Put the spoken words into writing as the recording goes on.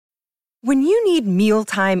When you need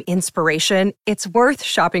mealtime inspiration, it's worth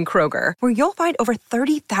shopping Kroger, where you'll find over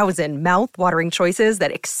 30,000 mouth-watering choices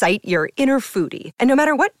that excite your inner foodie. And no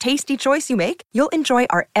matter what tasty choice you make, you'll enjoy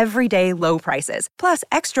our everyday low prices, plus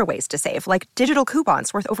extra ways to save, like digital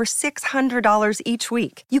coupons worth over $600 each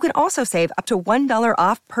week. You can also save up to $1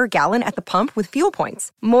 off per gallon at the pump with fuel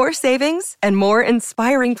points. More savings and more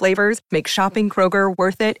inspiring flavors make shopping Kroger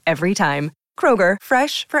worth it every time. Kroger,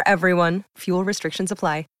 fresh for everyone. Fuel restrictions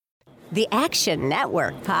apply. The Action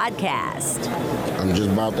Network Podcast. I'm just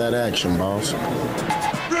about that action, boss. Ready?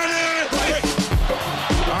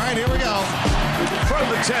 All right, here we go. From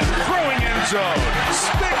the 10, throwing end zone.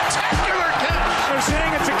 Spectacular catch. They're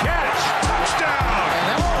saying it's a catch.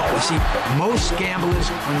 Touchdown. You see, most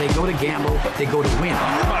gamblers, when they go to gamble, they go to win.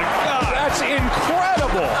 Oh, my God. That's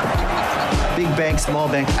incredible. Big bank, small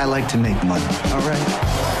bank, I like to make money. All right.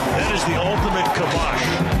 That is the ultimate kibosh.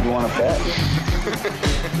 You want to bet?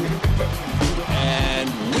 And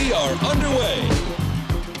we are underway.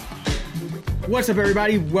 What's up,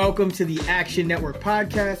 everybody? Welcome to the Action Network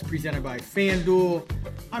Podcast presented by FanDuel.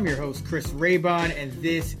 I'm your host, Chris Raybon, and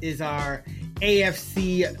this is our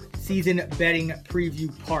AFC season betting preview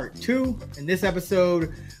part 2. In this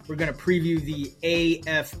episode, we're going to preview the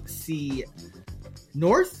AFC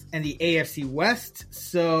North and the AFC West.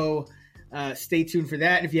 So stay tuned for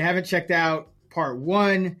that. And if you haven't checked out part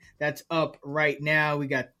 1, that's up right now. We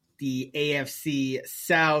got the AFC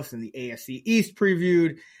South and the AFC East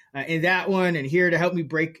previewed in that one. And here to help me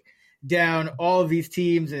break down all of these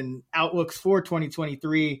teams and outlooks for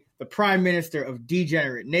 2023, the Prime Minister of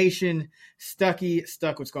Degenerate Nation, Stucky.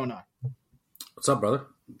 Stuck, what's going on? What's up, brother?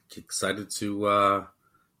 Excited to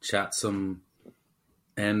chat some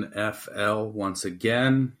NFL once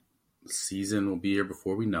again. The season will be here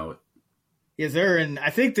before we know it. Yes, sir. And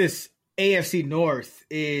I think this AFC North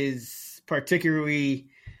is particularly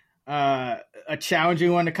a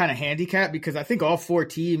challenging one to kind of handicap, because I think all 4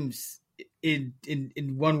 teams in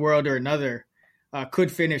one world or another could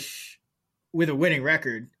finish with a winning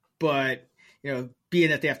record. But, you know,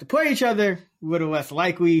 being that they have to play each other, a little less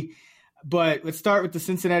likely. But let's start with the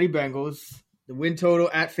Cincinnati Bengals. The win total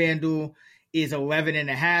at FanDuel is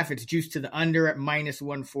 11.5. It's juiced to the under at minus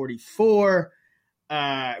 144.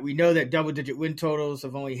 We know that double-digit win totals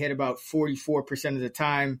have only hit about 44% of the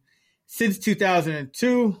time since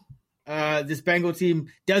 2002. This Bengal team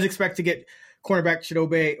does expect to get cornerback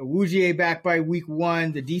Chidobe Awuzie back by week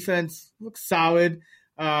 1. The defense looks solid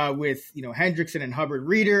with, you know, Hendrickson and Hubbard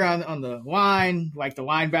Reader on the line, like the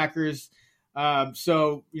linebackers.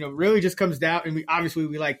 So, you know, really just comes down, and we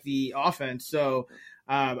like the offense. So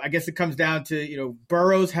I guess it comes down to, you know,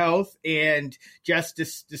 Burrow's health and just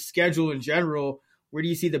the schedule in general. Where do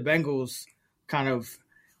you see the Bengals kind of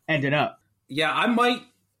ending up? Yeah, I might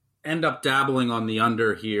end up dabbling on the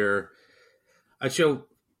under here. Let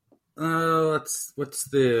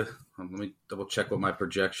me double check what my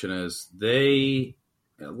projection is.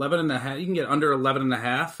 11.5. You can get under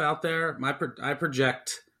 11.5 out there. I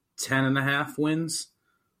project 10.5 wins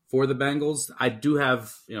for the Bengals. I do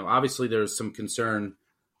have, you know, obviously there's some concern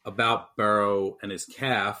about Burrow and his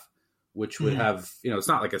calf, which would have, you know, it's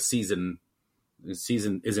not like the season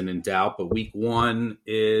isn't in doubt, but week 1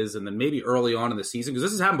 is, and then maybe early on in the season, because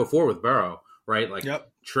this has happened before with Burrow, right? Like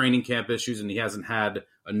training camp issues, and he hasn't had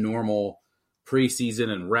a normal preseason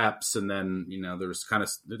and reps. And then, you know,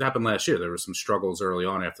 it happened last year. There were some struggles early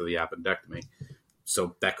on after the appendectomy.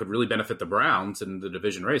 So that could really benefit the Browns in the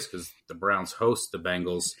division race, because the Browns host the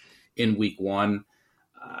Bengals in week 1.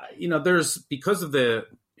 You know, because of their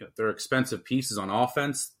expensive pieces on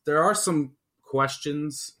offense, there are some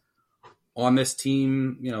questions on this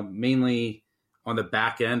team, you know, mainly on the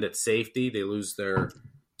back end at safety. They lose their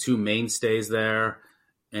 2 mainstays there.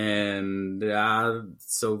 And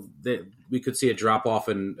so we could see a drop-off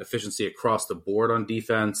in efficiency across the board on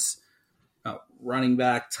defense. Running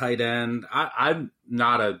back, tight end. I'm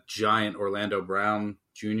not a giant Orlando Brown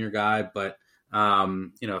Jr. guy, but,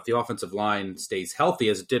 you know, if the offensive line stays healthy,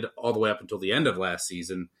 as it did all the way up until the end of last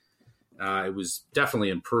season, it was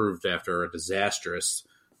definitely improved after a disastrous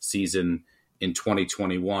season in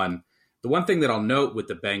 2021. The one thing that I'll note with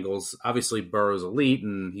the Bengals, obviously Burrow's elite,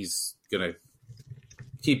 and he's going to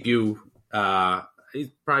keep you he's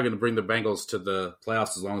probably going to bring the Bengals to the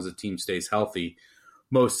playoffs as long as the team stays healthy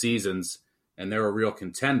most seasons, and they're a real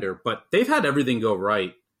contender. But they've had everything go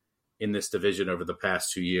right in this division over the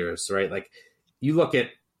past 2 years, right? Like, you look at,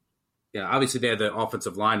 you know, obviously they had the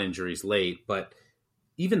offensive line injuries late, but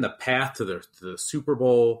even the path to the Super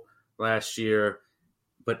Bowl last year,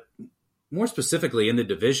 but more specifically in the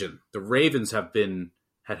division, the Ravens have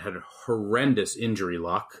had horrendous injury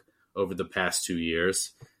luck over the past 2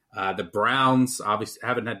 years. The Browns obviously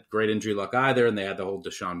haven't had great injury luck either, and they had the whole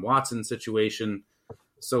Deshaun Watson situation.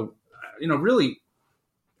 So, really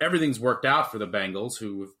everything's worked out for the Bengals,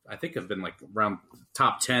 who I think have been like around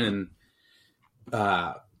top 10 in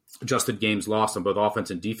adjusted games lost on both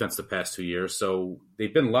offense and defense the past 2 years. So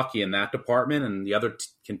they've been lucky in that department, and the other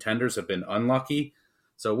contenders have been unlucky.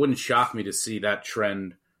 So it wouldn't shock me to see that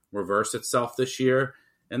trend reverse itself this year.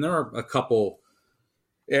 And there are a couple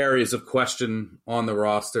areas of question on the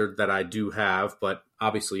roster that I do have, but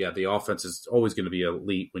obviously, the offense is always going to be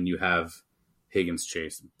elite when you have Higgins,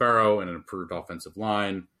 Chase, and Burrow, and an improved offensive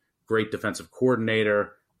line, great defensive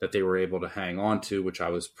coordinator that they were able to hang on to, which I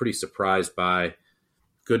was pretty surprised by.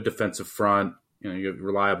 Good defensive front, you have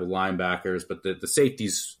reliable linebackers, but the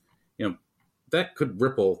safeties, that could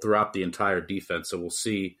ripple throughout the entire defense. So we'll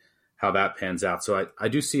see how that pans out. So I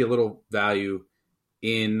do see a little value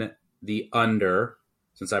in the under,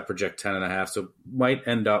 since I project 10.5. So might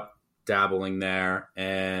end up dabbling there.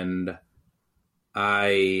 And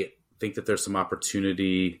I think that there's some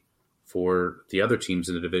opportunity for the other teams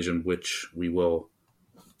in the division, which we will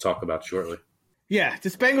talk about shortly. Yeah,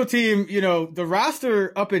 this Bengal team, the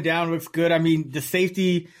roster up and down looks good. I mean, the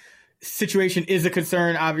safety situation is a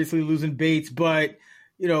concern, obviously losing Bates, but,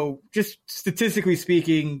 just statistically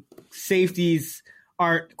speaking, safeties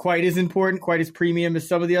aren't quite as important, quite as premium as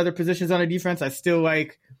some of the other positions on a defense. I still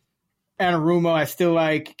like Anarumo. I still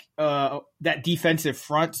like that defensive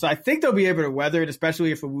front. So I think they'll be able to weather it,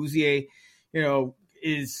 especially if Awuzie,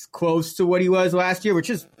 is close to what he was last year, which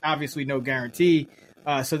is obviously no guarantee.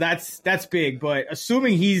 So that's big, but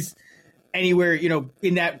assuming he's anywhere,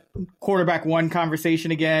 in that quarterback one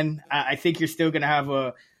conversation again, I think you're still going to have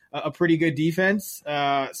a pretty good defense.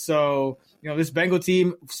 So, this Bengal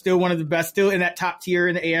team, still one of the best, still in that top tier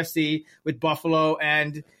in the AFC with Buffalo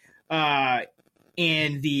and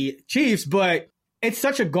the Chiefs, but it's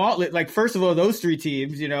such a gauntlet. Like, first of all, those three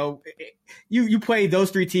teams, you play those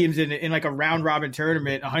three teams in like a round robin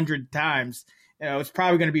tournament 100 times. It's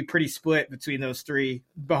probably going to be pretty split between those three.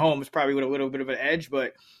 Mahomes probably with a little bit of an edge,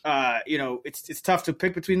 but it's tough to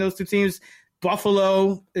pick between those two teams.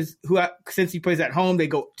 Buffalo is since he plays at home, they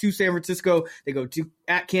go to San Francisco, they go to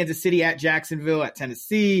at Kansas City, at Jacksonville, at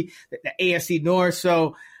Tennessee, the AFC North.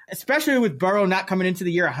 So especially with Burrow not coming into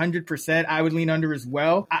the year 100%, I would lean under as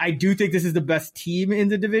well. I do think this is the best team in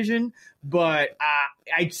the division, but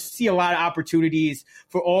I see a lot of opportunities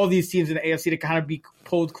for all these teams in the AFC to kind of be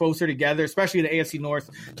pulled closer together, especially in the AFC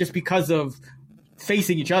North, just because of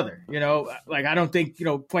facing each other. Like, I don't think,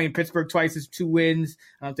 playing Pittsburgh twice is 2 wins.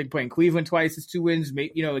 I don't think playing Cleveland twice is 2 wins.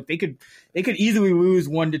 Like they could easily lose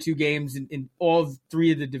 1 to 2 games in all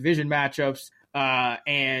 3 of the division matchups. I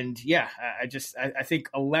think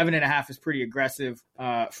 11.5 is pretty aggressive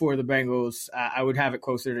for the Bengals. I would have it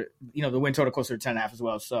closer to, the win total closer to 10.5 as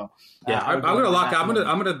well. So I'm going to lock.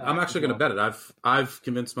 I'm actually going to bet it. I've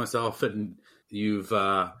convinced myself, and you've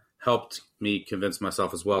helped me convince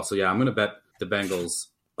myself as well. So I'm going to bet the Bengals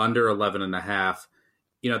under 11.5.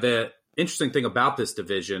 The interesting thing about this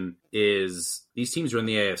division is these teams are in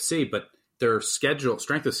the AFC, but their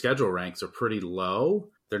strength of schedule ranks are pretty low.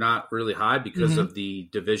 They're not really high because of the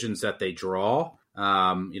divisions that they draw.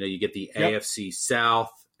 You get the AFC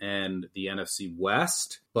South and the NFC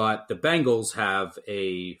West, but the Bengals have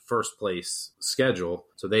a first place schedule.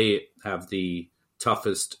 So they have the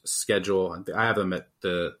toughest schedule. I have them at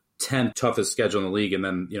the 10th toughest schedule in the league. And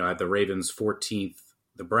then, I have the Ravens 14th,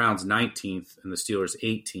 the Browns 19th, and the Steelers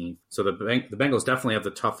 18th. So the Bengals definitely have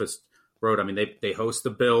the toughest road. I mean, they host the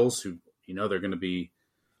Bills, who, they're going to be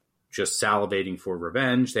just salivating for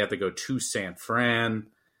revenge. They have to go to San Fran.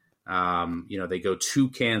 They go to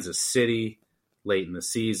Kansas City late in the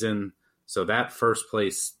season. So that first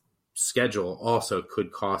place schedule also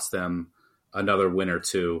could cost them another win or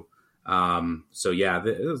two.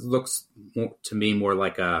 It looks to me more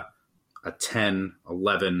like a 10,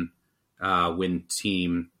 11 win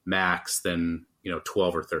team max than,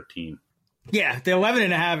 12 or 13. Yeah, the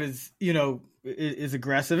 11.5 is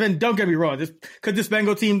aggressive. And don't get me wrong, could this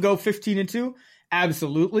Bengal team go 15-2?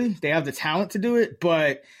 Absolutely. They have the talent to do it,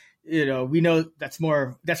 but we know that's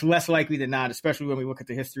less likely than not, especially when we look at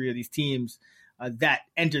the history of these teams that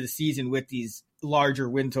enter the season with these larger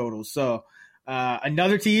win totals. So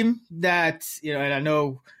another team that, and I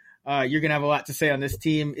know you're going to have a lot to say on this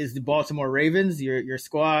team, is the Baltimore Ravens, your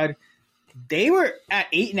squad. They were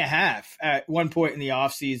at 8.5 at one point in the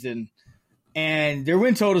offseason. And their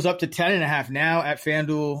win total is up to 10.5 now at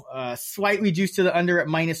FanDuel, slightly juiced to the under at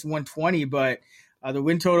 -120, but the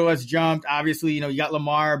win total has jumped. Obviously, you got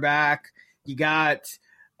Lamar back. You got,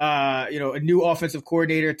 a new offensive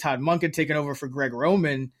coordinator, Todd Monken, taking over for Greg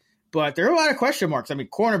Roman. but there are a lot of question marks. I mean,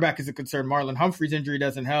 cornerback is a concern. Marlon Humphrey's injury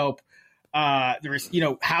doesn't help. There's,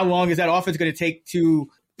 how long is that offense going to take to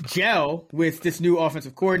gel with this new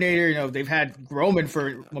offensive coordinator? They've had Roman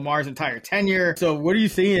for Lamar's entire tenure. So what are you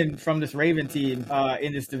seeing from this Raven team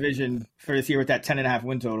in this division for this year with that 10.5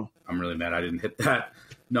 win total? I'm really mad I didn't hit that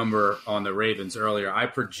number on the Ravens earlier. I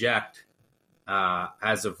project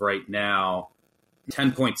as of right now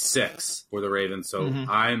 10.6 for the Ravens. So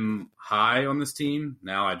I'm high on this team.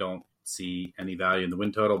 Now I don't see any value in the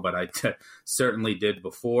win total, but I certainly did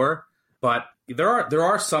before. But there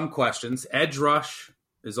are some questions. Edge rush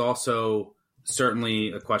is also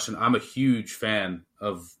certainly a question. I'm a huge fan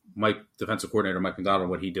of defensive coordinator Mike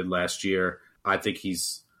Macdonald, what he did last year. I think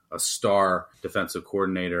he's a star defensive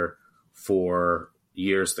coordinator for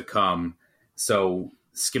years to come. So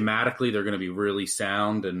schematically, they're going to be really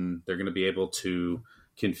sound, and they're going to be able to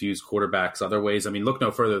confuse quarterbacks other ways. I mean, look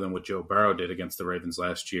no further than what Joe Burrow did against the Ravens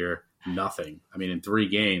last year. Nothing. I mean, in 3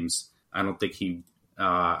 games, I don't think he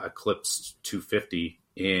eclipsed 250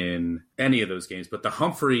 in any of those games. But the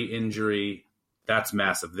Humphrey injury, that's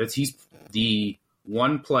massive. He's the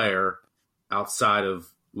one player outside of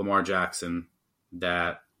Lamar Jackson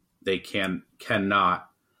that they cannot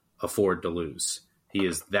afford to lose. He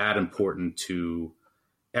is that important to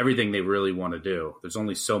everything they really want to do. There's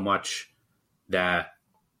only so much that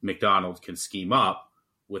McDonald can scheme up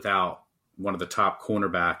without one of the top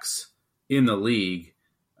cornerbacks in the league,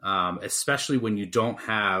 especially when you don't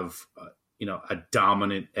have a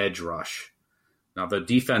dominant edge rush. Now, the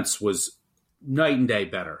defense was night and day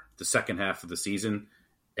better the second half of the season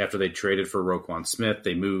after they traded for Roquan Smith.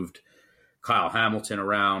 They moved Kyle Hamilton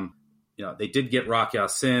around. They did get Rock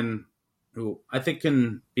Ya-Sin, who I think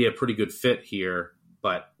can be a pretty good fit here,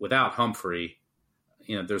 but without Humphrey,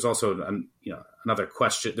 there's also another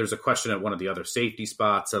question. There's a question at one of the other safety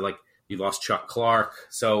spots. So, you lost Chuck Clark.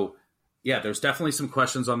 So, yeah, there's definitely some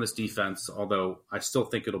questions on this defense, although I still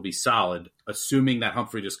think it'll be solid, assuming that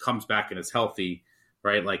Humphrey just comes back and is healthy,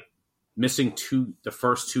 right? Missing the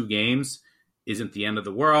first 2 games isn't the end of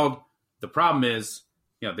the world. The problem is,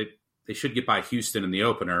 they should get by Houston in the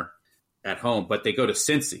opener at home, but they go to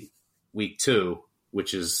Cincy week 2,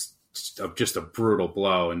 which is just a brutal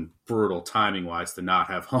blow and brutal timing-wise to not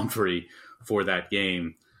have Humphrey for that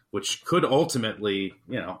game, which could ultimately,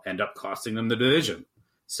 end up costing them the division.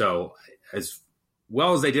 So as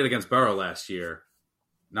well as they did against Burrow last year,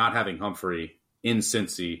 not having Humphrey in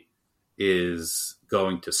Cincy is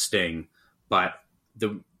going to sting. But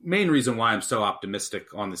the main reason why I'm so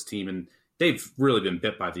optimistic on this team, and they've really been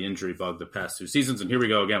bit by the injury bug the past 2 seasons, and here we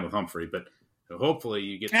go again with Humphrey, but hopefully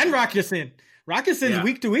you get... And Rock Ya-Sin. Rock Ya-Sin's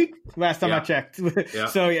week to week last time I checked.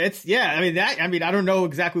 So I don't know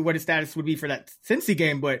exactly what his status would be for that Cincy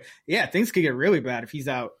game, but yeah, things could get really bad if he's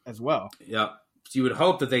out as well. Yeah. So you would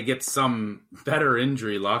hope that they get some better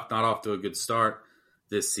injury luck, not off to a good start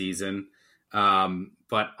this season.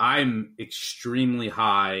 But I'm extremely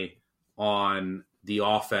high on the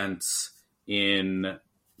offense in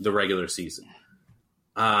the regular season.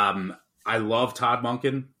 I love Todd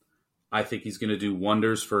Monken. I think he's going to do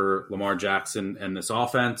wonders for Lamar Jackson and this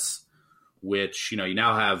offense, which, you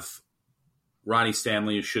now have Ronnie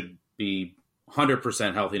Stanley, who should be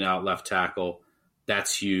 100% healthy now at left tackle.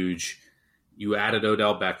 That's huge. You added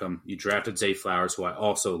Odell Beckham. You drafted Zay Flowers, who I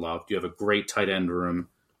also loved. You have a great tight end room.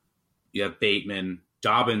 You have Bateman.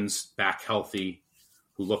 Dobbins back healthy,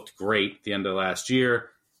 who looked great at the end of last year.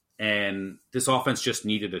 And this offense just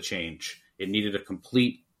needed a change. It needed a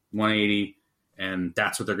complete 180, and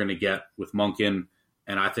that's what they're going to get with Monken.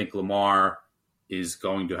 And I think Lamar is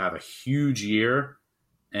going to have a huge year,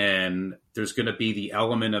 and there's going to be the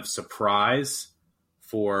element of surprise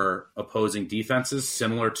for opposing defenses,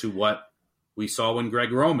 similar to what we saw when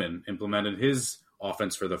Greg Roman implemented his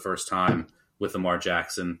offense for the first time with Lamar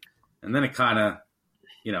Jackson. And then it kind of,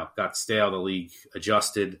 got stale. The league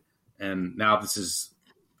adjusted, and now this is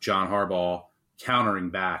John Harbaugh countering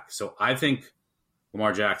back. So I think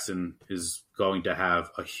Lamar Jackson is going to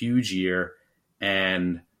have a huge year.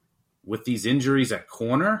 And with these injuries at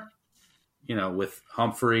corner, with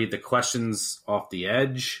Humphrey, the questions off the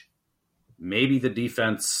edge, maybe the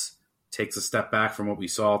defense takes a step back from what we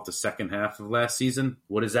saw at the second half of last season.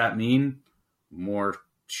 What does that mean? More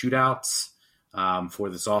shootouts for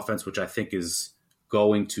this offense, which I think is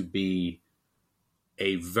going to be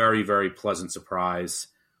a very, very pleasant surprise,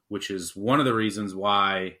 which is one of the reasons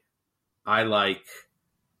why I like,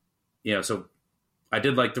 so I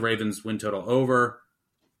did like the Ravens win total over.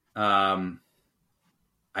 I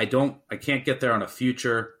can't get there on a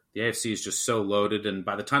future. The AFC is just so loaded. And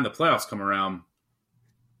by the time the playoffs come around,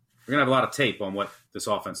 we're going to have a lot of tape on what this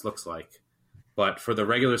offense looks like. But for the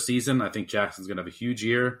regular season, I think Jackson's going to have a huge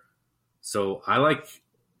year. So I like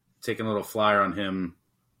taking a little flyer on him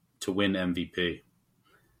to win MVP.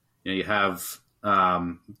 You have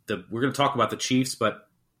we're going to talk about the Chiefs, but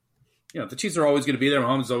the Chiefs are always going to be there.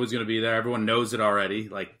 Mahomes is always going to be there. Everyone knows it already.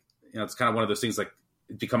 Like, it's kind of one of those things like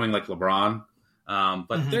becoming like LeBron.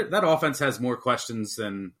 But that offense has more questions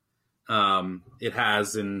than it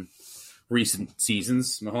has in recent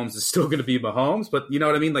seasons. Mahomes is still going to be Mahomes, but you know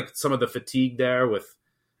what I mean? Like some of the fatigue there with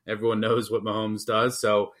everyone knows what Mahomes does.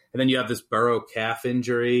 So, and then you have this Burrow calf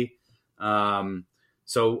injury.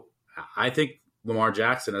 So I think Lamar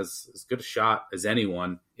Jackson has as good a shot as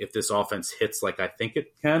anyone if this offense hits like I think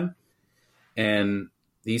it can. And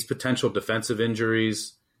these potential defensive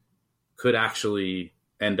injuries could actually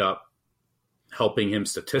end up helping him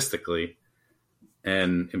statistically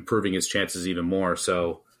and improving his chances even more.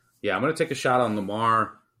 So, yeah, I'm going to take a shot on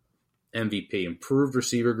Lamar MVP. Improved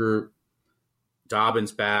receiver group,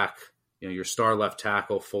 Dobbins back, your star left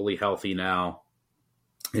tackle fully healthy now,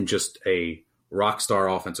 and just a rock star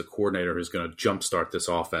offensive coordinator who's going to jumpstart this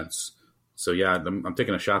offense. So, yeah, I'm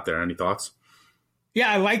taking a shot there. Any thoughts?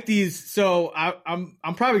 Yeah, I like these. So I'm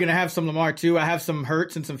probably going to have some Lamar too. I have some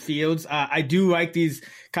Hurts and some Fields. I do like these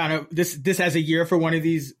kind of this as a year for one of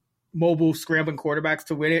these mobile scrambling quarterbacks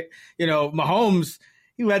to win it. Mahomes,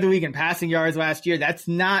 he led the league in passing yards last year. That's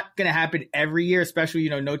not going to happen every year, especially,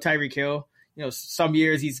 no Tyreek Hill. Some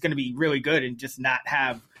years he's going to be really good and just not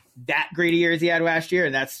have that great a year as he had last year.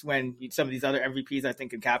 And that's when some of these other MVPs I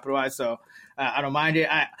think can capitalize. So I don't mind it.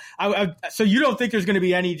 So you don't think there's going to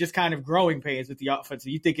be any just kind of growing pains with the offense? So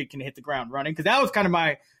you think it can hit the ground running? Because that was kind of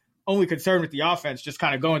my only concern with the offense, just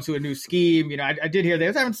kind of going to a new scheme. I did hear they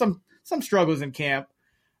was having some struggles in camp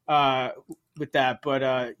with that,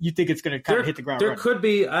 but you think it's going to kind of hit the ground running? There could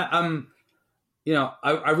be. I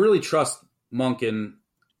really trust Monken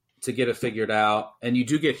to get it figured out. And you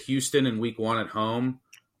do get Houston in week 1 at home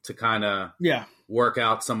to kind of work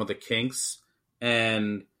out some of the kinks.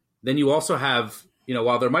 And then you also have,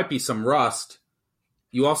 while there might be some rust,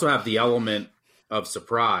 you also have the element of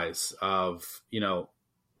surprise of,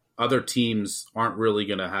 other teams aren't really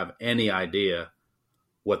going to have any idea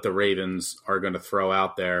what the Ravens are going to throw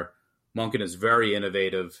out there. Monken is very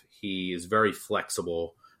innovative. He is very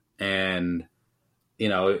flexible. And,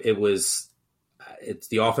 the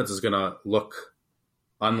offense is going to look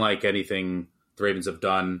unlike anything the Ravens have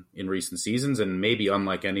done in recent seasons and maybe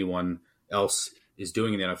unlike anyone else is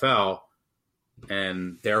doing in the NFL.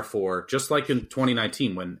 And therefore, just like in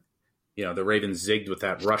 2019 when, the Ravens zigged with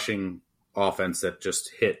that rushing offense that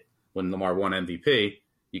just hit when Lamar won MVP,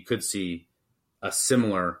 you could see a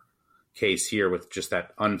similar case here with just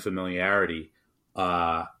that unfamiliarity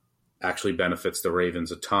actually benefits the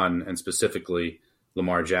Ravens a ton, and specifically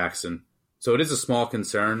Lamar Jackson. So it is a small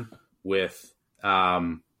concern with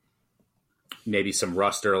maybe some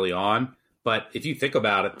rust early on. But if you think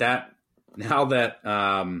about it, that now that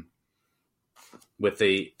with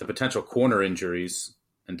the potential corner injuries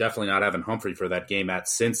and definitely not having Humphrey for that game at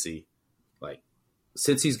Cincy,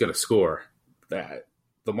 Cincy's going to score. That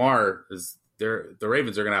Lamar is there. The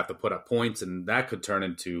Ravens are going to have to put up points, and that could turn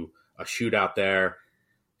into a shootout there.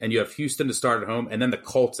 And you have Houston to start at home, and then the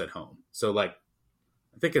Colts at home. So, I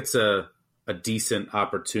think it's a decent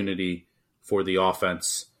opportunity for the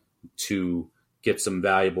offense to get some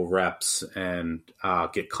valuable reps and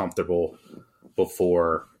get comfortable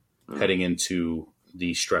before heading into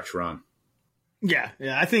the stretch run. Yeah,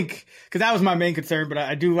 I think because that was my main concern, but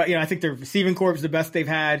I do, I think their receiving corps is the best they've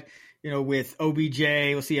had, with OBJ.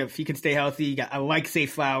 We'll see if he can stay healthy. I like Zay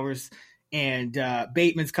Flowers, and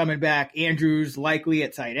Bateman's coming back. Andrews likely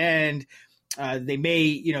at tight end. They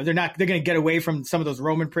may, they're going to get away from some of those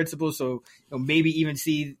Roman principles. So maybe even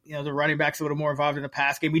see, the running backs a little more involved in the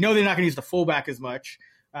pass game. We know they're not going to use the fullback as much.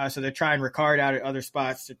 So they're trying Ricard out at other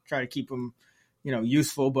spots to try to keep them,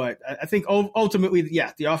 useful. But I think ultimately,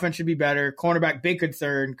 the offense should be better. Cornerback, big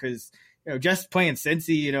concern because, just playing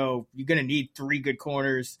Cincy, you're going to need 3 good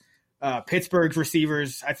corners. Pittsburgh's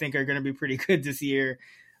receivers, I think, are going to be pretty good this year.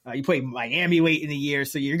 You play Miami late in the year,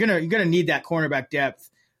 so you're gonna need that cornerback depth.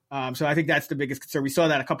 So I think that's the biggest concern. We saw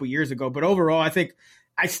that a couple years ago, but overall, I think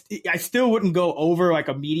I still wouldn't go over like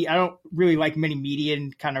a median. I don't really like many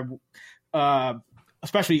median kind of,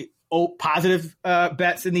 especially positive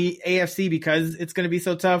bets in the AFC because it's going to be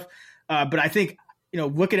so tough. But I think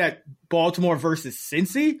looking at Baltimore versus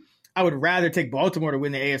Cincy, I would rather take Baltimore to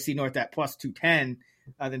win the AFC North at plus 210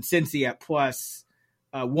 than Cincy at plus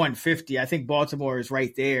 150. I think Baltimore is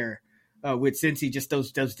right there with Cincy, just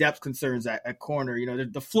those depth concerns at corner.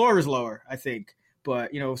 The floor is lower, I think.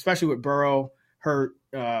 But, especially with Burrow hurt,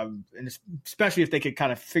 and especially if they could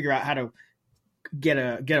kind of figure out how to get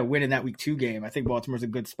a win in that week 2 game. I think Baltimore's a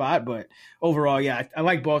good spot, but overall, yeah, I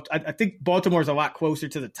like Baltimore. I think Baltimore's a lot closer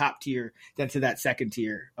to the top tier than to that second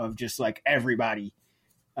tier of just like everybody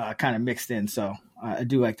kind of mixed in. So I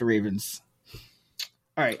do like the Ravens.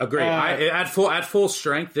 All right, agree. At full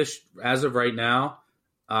strength, as of right now,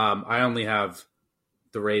 I only have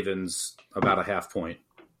the Ravens about a half point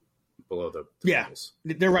below the Bengals.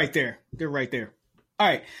 They're right there. They're right there. All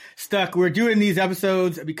right, Stuck. We're doing these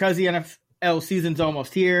episodes because the NFL season's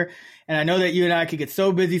almost here, and I know that you and I could get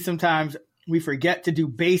so busy sometimes we forget to do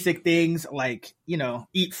basic things like,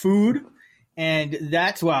 eat food, and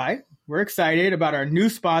that's why we're excited about our new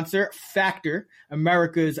sponsor, Factor,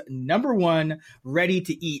 America's #1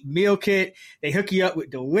 ready-to-eat meal kit. They hook you up with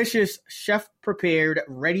delicious, chef-prepared,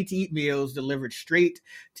 ready-to-eat meals delivered straight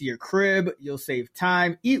to your crib. You'll save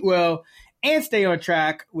time, eat well, and stay on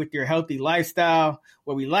track with your healthy lifestyle.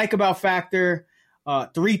 What we like about Factor,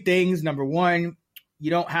 3 things. Number 1, you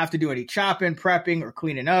don't have to do any chopping, prepping, or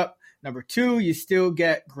cleaning up. Number 2, you still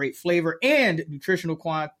get great flavor and nutritional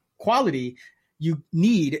quality you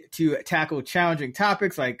need to tackle challenging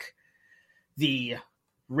topics like the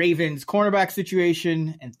Ravens cornerback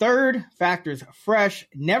situation. And third, Factor's fresh,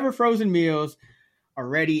 never frozen meals are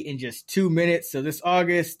ready in just 2 minutes. So this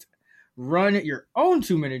August, run your own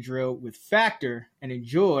 2-minute drill with Factor and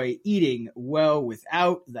enjoy eating well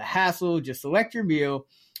without the hassle. Just select your meal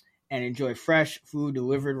and enjoy fresh food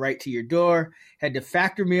delivered right to your door. Head to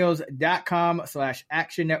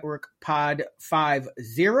factormeals.com/Action Network Pod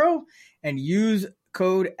 50 and use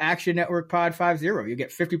code Action Network Pod 50. You'll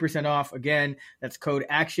get 50% off. Again, that's code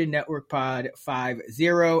Action Network Pod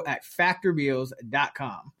 50 at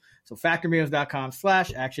factormeals.com. So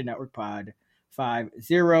factormeals.com/Action Network Pod 50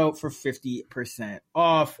 for 50%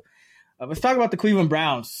 off. Let's talk about the Cleveland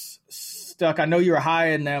Browns. Stuck, I know you were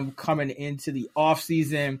high in them coming into the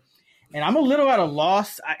offseason, and I'm a little at a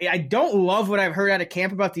loss. I don't love what I've heard out of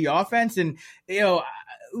camp about the offense. And,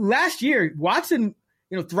 last year, Watson,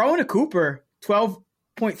 throwing to Cooper,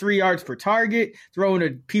 12.3 yards per target, throwing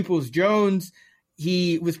to Peoples-Jones,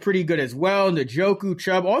 he was pretty good as well. Njoku,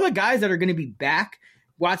 Chubb, all the guys that are going to be back,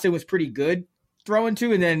 Watson was pretty good throwing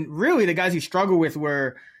to. And then really the guys he struggled with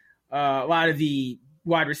were a lot of the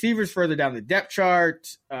wide receivers further down the depth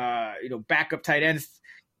chart, backup tight ends,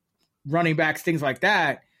 running backs, things like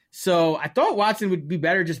that. So I thought Watson would be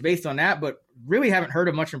better just based on that, but really haven't heard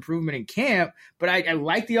of much improvement in camp. But I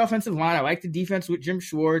like the offensive line. I like the defense with Jim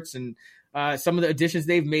Schwartz and some of the additions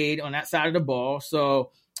they've made on that side of the ball.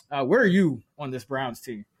 So where are you on this Browns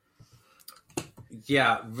team?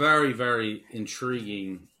 Yeah, very, very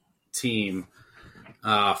intriguing team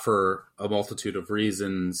for a multitude of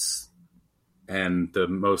reasons. And the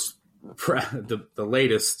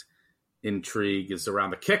latest intrigue is around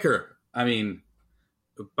the kicker. I mean,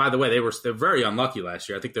 by the way, they're very unlucky last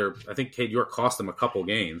year. I think Cade York cost them a couple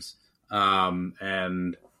games,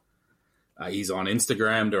 and he's on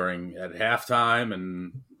Instagram at halftime,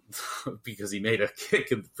 and because he made a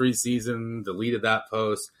kick in the preseason, deleted that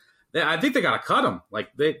post. I think they got to cut him.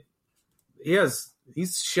 Like he's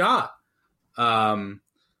shot. So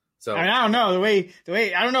I don't know the way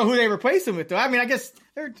I don't know who they replace him with though. I mean, I guess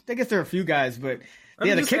there are a few guys, but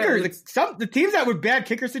yeah, the kicker, the teams that with bad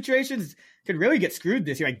kicker situations could really get screwed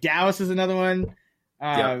this year. Like Dallas is another one.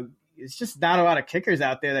 It's just not a lot of kickers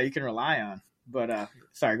out there that you can rely on. But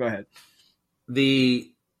sorry, go ahead.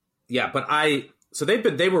 They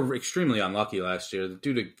were extremely unlucky last year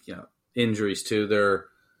due to injuries too. They're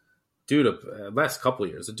due to last couple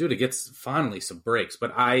of years. They're due to get finally some breaks.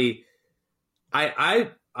 But I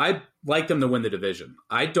like them to win the division.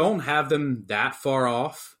 I don't have them that far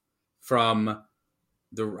off from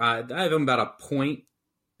I have them about a point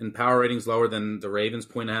in power ratings lower than the Ravens,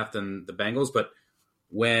 1.5 than the Bengals. But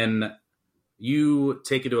when you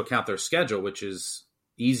take into account their schedule, which is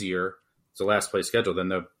easier, it's a last place schedule than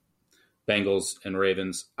the Bengals and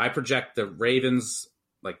Ravens, I project the Ravens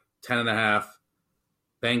like 10.5,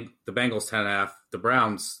 the Bengals 10.5, the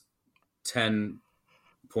Browns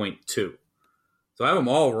 10.2. So I have them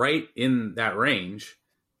all right in that range,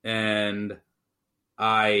 and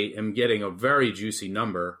I am getting a very juicy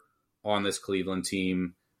number on this Cleveland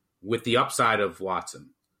team with the upside of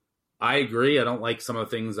Watson. I agree. I don't like some of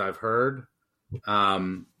the things I've heard,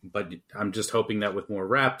 but I'm just hoping that with more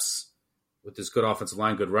reps, with this good offensive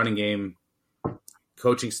line, good running game,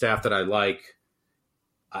 coaching staff that I like,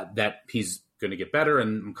 that he's going to get better,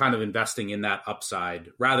 and I'm kind of investing in that upside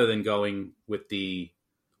rather than going with the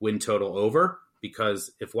win total over,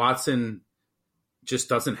 because if Watson just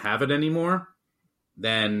doesn't have it anymore,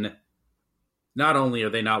 then not only are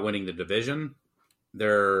they not winning the division,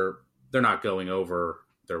 they're not going over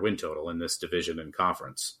their win total in this division and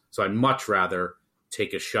conference. So I'd much rather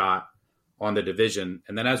take a shot on the division.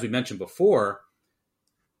 And then, as we mentioned before,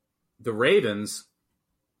 the Ravens,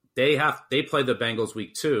 they play the Bengals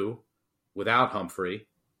week 2 without Humphrey.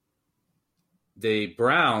 The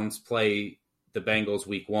Browns play the Bengals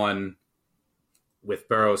week 1 with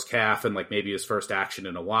Burrow's calf and like maybe his first action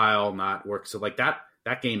in a while not work. So like that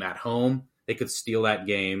game at home, they could steal that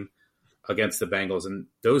game against the Bengals. And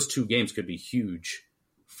those 2 games could be huge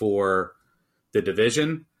for the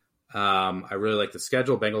division. I really like the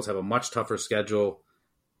schedule. Bengals have a much tougher schedule.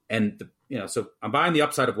 And, so I'm buying the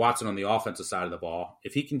upside of Watson on the offensive side of the ball.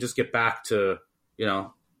 If he can just get back to,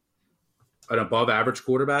 an above average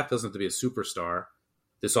quarterback, doesn't have to be a superstar,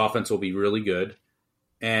 this offense will be really good.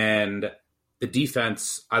 And the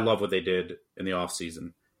defense, I love what they did in the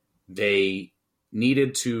offseason. They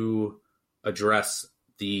needed to address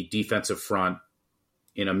the defensive front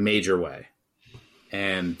in a major way.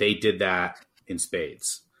 And they did that in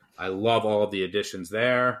spades. I love all of the additions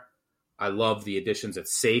there. I love the additions at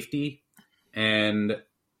safety. And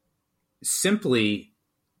simply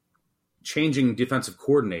changing defensive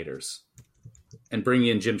coordinators and bringing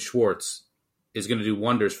in Jim Schwartz is going to do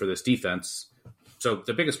wonders for this defense. So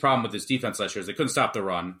the biggest problem with this defense last year is they couldn't stop the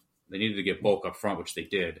run. They needed to get bulk up front, which they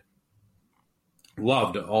did.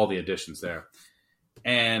 Loved all the additions there.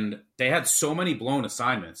 And they had so many blown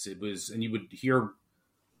assignments. And you would hear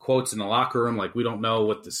quotes in the locker room like, we don't know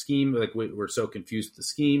what the scheme, like we're so confused with the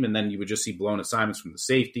scheme. And then you would just see blown assignments from the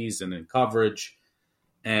safeties and in coverage.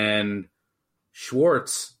 And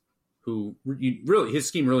Schwartz, who really, his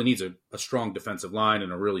scheme really needs a strong defensive line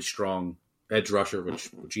and a really strong edge rusher, which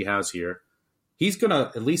he has here. He's going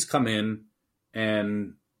to at least come in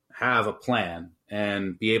and have a plan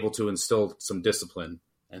and be able to instill some discipline.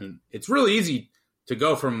 And it's really easy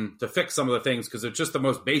to fix some of the things because it's just the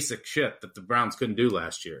most basic shit that the Browns couldn't do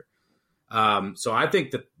last year. So I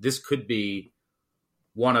think that this could be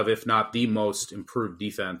one of, if not the most improved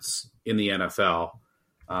defense in the NFL.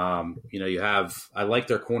 I like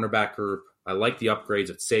their cornerback group. I like the upgrades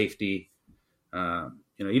at safety.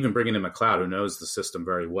 Even bringing in McLeod, who knows the system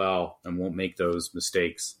very well and won't make those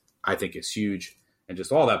mistakes, I think is huge. And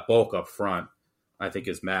just all that bulk up front, I think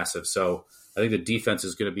is massive. So I think the defense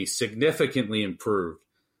is going to be significantly improved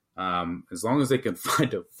as long as they can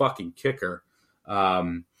find a fucking kicker.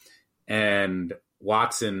 And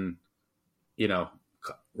Watson,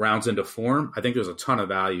 rounds into form. I think there's a ton of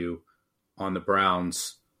value on the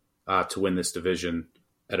Browns to win this division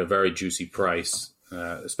at a very juicy price,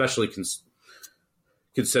 especially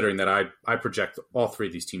considering that I project all 3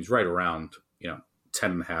 of these teams right around,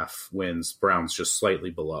 10.5 wins, Browns just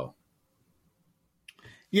slightly below.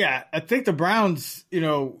 Yeah, I think the Browns,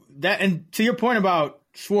 and to your point about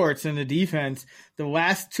Schwartz and the defense, the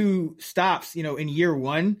last 2 stops, in year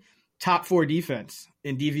 1, top 4 defense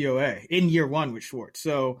in DVOA in year 1 with Schwartz.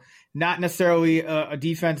 So not necessarily a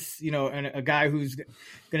defense, and a guy who's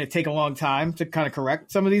going to take a long time to kind of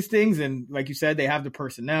correct some of these things. And like you said, they have the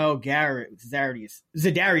personnel, Zadarius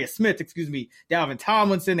Smith, Dalvin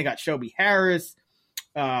Tomlinson. They got Shelby Harris,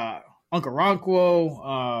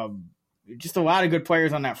 Okoronkwo, just a lot of good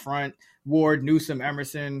players on that front. Ward, Newsome,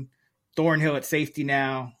 Emerson, Thornhill at safety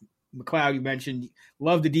now. McLeod, you mentioned.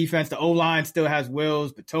 Love the defense. The O-line still has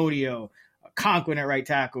Wills, Batonio, Conklin at right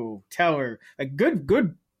tackle, Teller. A good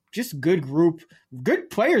group. Good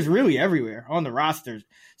players really everywhere on the rosters.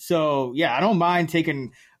 So, yeah, I don't mind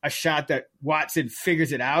taking a shot that Watson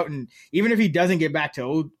figures it out. And even if he doesn't get back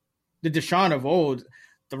to the Deshaun of old,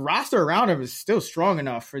 the roster around him is still strong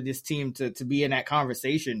enough for this team to be in that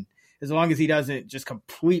conversation as long as he doesn't just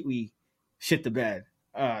completely shit the bed.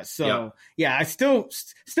 I still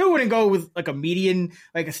wouldn't go with like a median.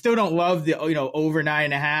 Like I still don't love the over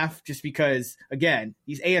 9.5 just because again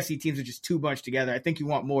these AFC teams are just too much together. I think you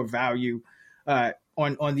want more value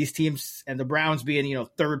on these teams, and the Browns being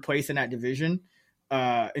third place in that division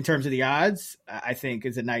in terms of the odds, I think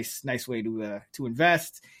is a nice way to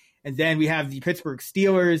invest. And then we have the Pittsburgh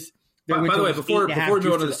Steelers. By the way, before we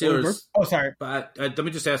go on to the Steelers, sorry. But let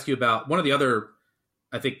me just ask you about one of the other,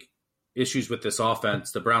 I think, issues with this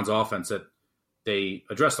offense, the Browns offense that they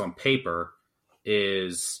addressed on paper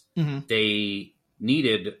is they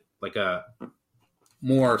needed like a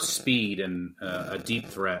more speed and a deep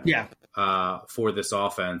threat for this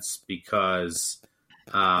offense because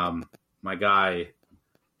my guy,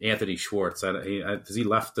 Anthony Schwartz, has he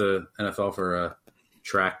left the NFL for a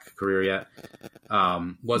track career yet?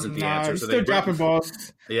 Wasn't the answer. So still dropping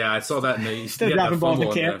balls. Yeah, I saw that. Still dropping balls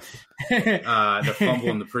in camp. The fumble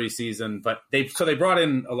in the preseason, but they brought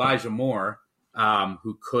in Elijah Moore,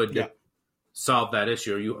 who could solve that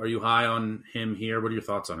issue. Are you high on him here? What are your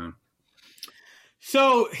thoughts on him?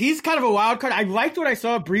 So he's kind of a wild card. I liked what I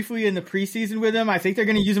saw briefly in the preseason with him. I think they're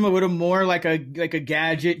going to use him a little more like a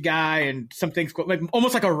gadget guy and some things like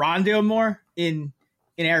almost like a Rondale Moore in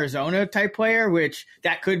Arizona type player, which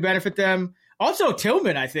that could benefit them. Also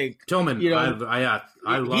Tillman, I think. Tillman,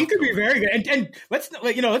 I love. He could Tillman. be very good. And let's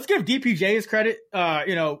give DPJ his credit.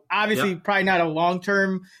 Obviously probably not a long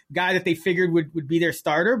term guy that they figured would be their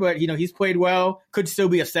starter, but he's played well. Could still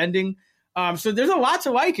be ascending. So there's a lot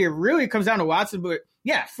to like here. Really, it comes down to Watson, but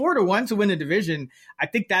 4-1 to win the division. I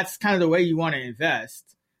think that's kind of the way you want to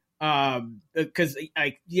invest. Because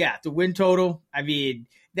the win total. I mean,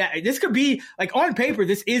 this could be like on paper,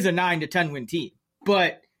 this is a 9-10 win team,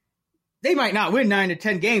 but they might not win 9 to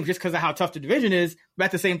 10 games just because of how tough the division is. But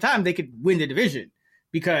at the same time, they could win the division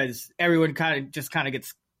because everyone kind of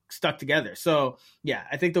gets stuck together. So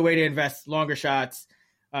I think the way to invest longer shots.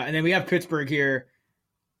 And then we have Pittsburgh here.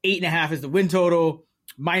 8.5 is the win total,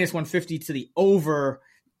 -150 to the over.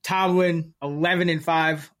 Tomlin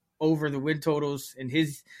 11-5 over the win totals in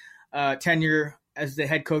his tenure as the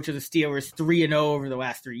head coach of the Steelers. 3-0 over the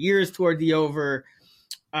last 3 years toward the over.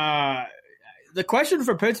 The question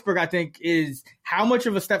for Pittsburgh, I think, is how much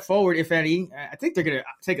of a step forward, if any, I think they're going to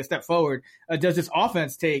take a step forward, does this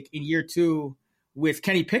offense take in year 2 with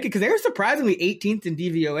Kenny Pickett? Because they were surprisingly 18th in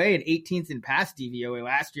DVOA and 18th in pass DVOA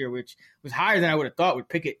last year, which was higher than I would have thought with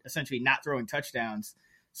Pickett essentially not throwing touchdowns.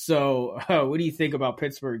 So what do you think about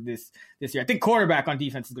Pittsburgh this year? I think quarterback on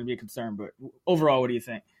defense is going to be a concern, but overall, what do you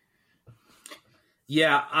think?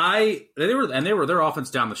 Yeah, their offense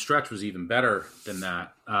down the stretch was even better than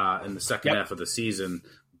that in the second half of the season.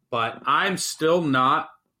 But I'm still not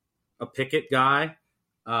a Pickett guy.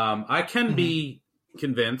 I can be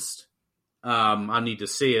convinced. I need to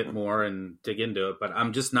see it more and dig into it, but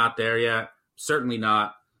I'm just not there yet. Certainly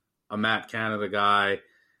not a Matt Canada guy.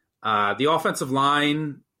 The offensive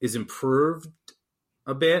line is improved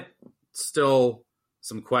a bit. Still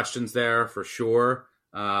some questions there for sure.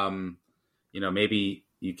 Maybe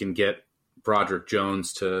you can get Broderick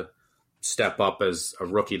Jones to step up as a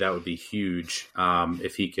rookie. That would be huge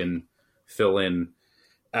if he can fill in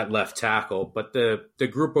at left tackle. But the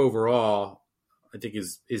group overall, I think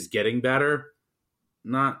is getting better.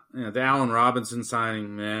 Not the Allen Robinson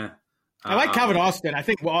signing, meh. I like Calvin Austin. I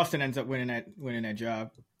think Austin ends up winning that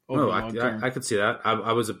job. I could see that.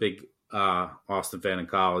 I was a big Austin fan in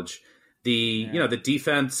college. The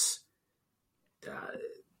defense,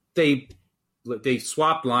 they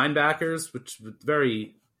swapped linebackers, which was a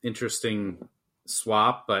very interesting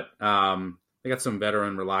swap. But they got some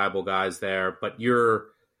veteran, reliable guys there. But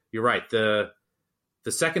you're right. The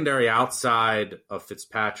secondary outside of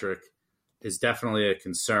Fitzpatrick is definitely a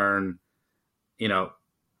concern.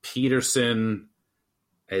 Peterson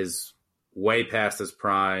is way past his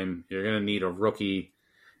prime. You're going to need a rookie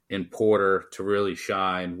in Porter to really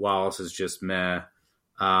shine. Wallace is just meh.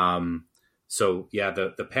 The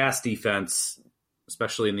pass defense,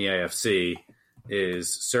 especially in the AFC,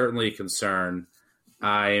 is certainly a concern.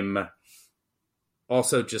 I'm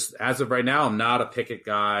also just, as of right now, I'm not a Pickett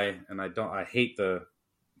guy, and I hate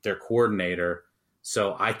their coordinator,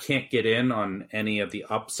 so I can't get in on any of the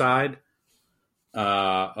upside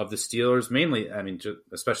of the Steelers. Mainly,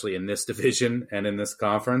 especially in this division and in this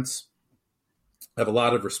conference, I have a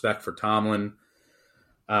lot of respect for Tomlin,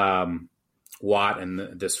 Watt,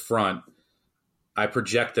 and this front. I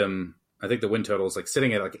project them. I think the win total is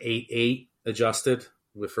sitting at 8-8 adjusted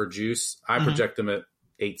for juice. I project them at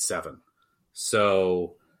 8-7.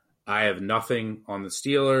 So I have nothing on the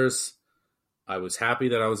Steelers. I was happy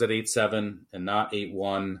that I was at 8-7 and not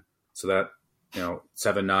 8-1. So that, 7-9,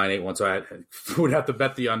 8-1. So I would have to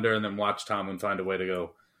bet the under and then watch Tomlin find a way to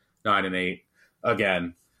go 9-8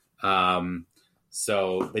 again.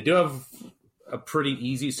 So they do have a pretty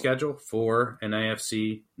easy schedule for an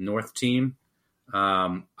AFC North team.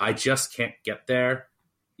 I just can't get there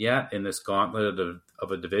yet in this gauntlet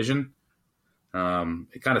of a division.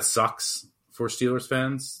 It kind of sucks for Steelers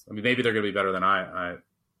fans. Maybe they're going to be better than I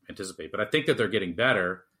anticipate, but I think that they're getting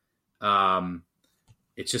better.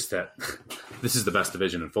 It's just that this is the best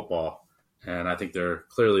division in football, and I think they're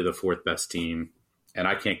clearly the fourth best team, and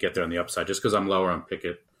I can't get there on the upside just because I'm lower on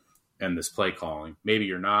Pickett and this play calling. Maybe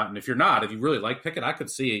you're not, and if you're not, if you really like Pickett, I could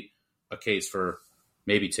see a case for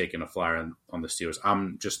maybe taking a flyer on the Steelers.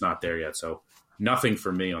 I'm just not there yet, so nothing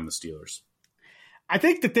for me on the Steelers. I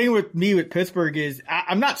think the thing with me with Pittsburgh is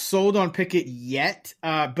I'm not sold on Pickett yet,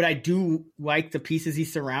 but I do like the pieces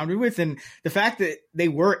he's surrounded with. And the fact that they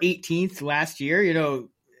were 18th last year,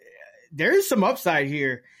 there is some upside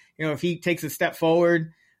here. If he takes a step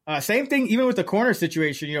forward, Same thing, even with the corner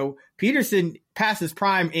situation. Peterson passed his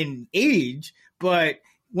prime in age, but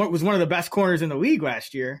was one of the best corners in the league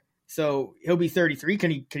last year. So he'll be 33.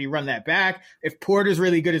 Can he run that back? If Porter's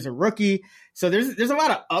really good as a rookie, so there's a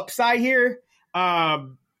lot of upside here. I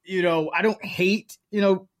don't hate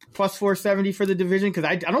plus 470 for the division because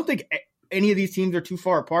I don't think any of these teams are too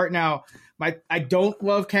far apart. Now, I don't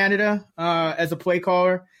love Canada as a play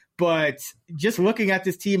caller, but just looking at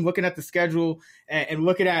this team, looking at the schedule, and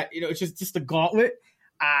looking at it's just the gauntlet.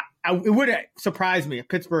 It wouldn't surprise me if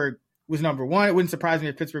Pittsburgh was number one. It wouldn't surprise me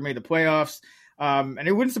if Pittsburgh made the playoffs. And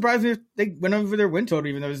it wouldn't surprise me if they went over their win total,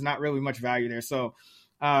 even though there's not really much value there. So,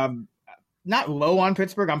 not low on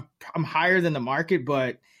Pittsburgh. I'm higher than the market,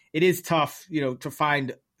 but it is tough, to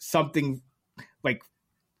find something like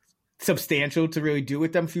substantial to really do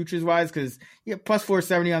with them futures wise. Because plus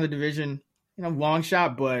 470 on the division, long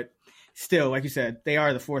shot, but still, like you said, they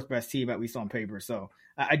are the fourth best team at least on paper. So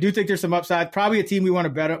I do think there's some upside. Probably a team we want to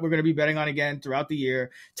bet on. We're going to be betting on again throughout the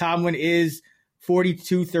year. Tomlin is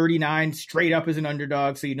 42-39 straight up as an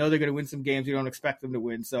underdog. So they're going to win some games. You don't expect them to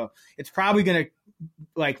win. So it's probably going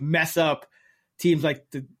to mess up teams like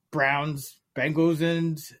the Browns, Bengals,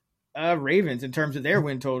 and Ravens in terms of their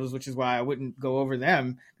win totals, which is why I wouldn't go over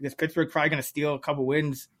them because Pittsburgh's probably going to steal a couple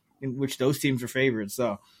wins in which those teams are favored.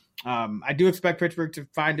 So I do expect Pittsburgh to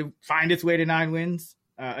find its way to 9 wins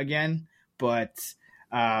again, but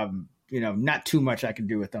not too much I can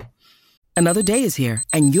do with them. Another day is here,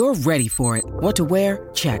 and you're ready for it. What to wear?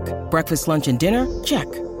 Check. Breakfast, lunch, and dinner? Check.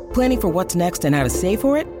 Planning for what's next and how to save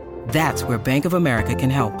for it? That's where Bank of America can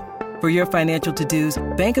help. For your financial to-dos,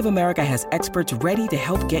 Bank of America has experts ready to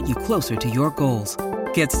help get you closer to your goals.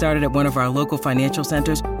 Get started at one of our local financial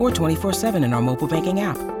centers or 24/7 in our mobile banking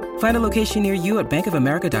app. Find a location near you at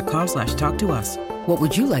bankofamerica.com/talktous. What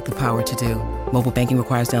would you like the power to do? Mobile banking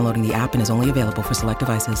requires downloading the app and is only available for select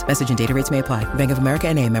devices. Message and data rates may apply. Bank of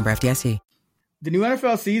America NA, member FDIC. The new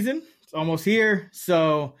NFL season is almost here,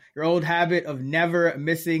 so your old habit of never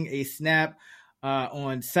missing a snap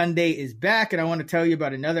on Sunday is back, and I want to tell you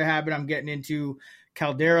about another habit I'm getting into,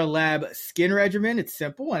 Caldera Lab Skin Regimen. It's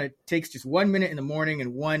simple, and it takes just 1 minute in the morning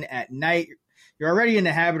and 1 at night. You're already in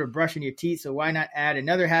the habit of brushing your teeth, so why not add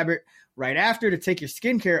another habit right after to take your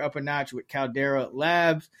skincare up a notch with Caldera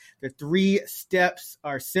Labs? The 3 steps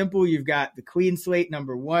are simple. You've got the clean slate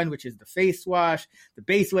number 1, which is the face wash, the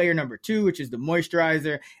base layer number 2, which is the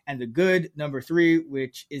moisturizer, and the good number 3,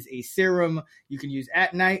 which is a serum you can use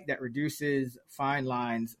at night that reduces fine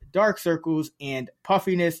lines, dark circles, and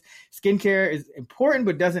puffiness. Skincare is important,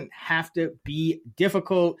 but doesn't have to be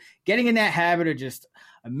difficult. Getting in that habit of just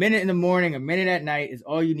a minute in the morning, a minute at night is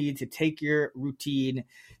all you need to take your routine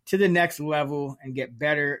to the next level and get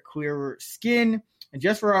better, clearer skin. And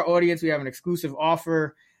just for our audience, we have an exclusive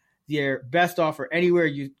offer, their best offer anywhere.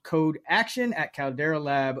 Use code ACTION at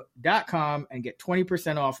calderalab.com and get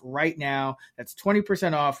 20% off right now. That's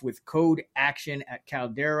 20% off with code ACTION at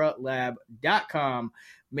calderalab.com.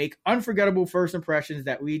 Make unforgettable first impressions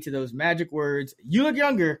that lead to those magic words. You look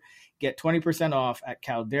younger. Get 20% off at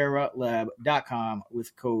calderalab.com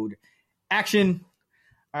with code ACTION.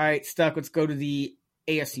 All right, Stuck. Let's go to the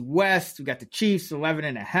AFC West. We got the Chiefs,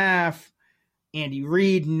 11.5. Andy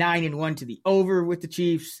Reid, 9-1 to the over with the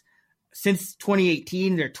Chiefs. Since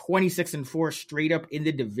 2018, they're 26-4 straight up in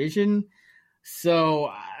the division. So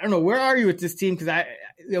I don't know, where are you with this team? Because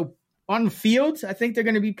on the field, I think they're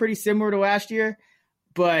going to be pretty similar to last year.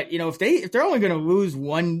 But if they're only going to lose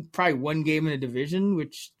probably one game in the division,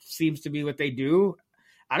 which seems to be what they do,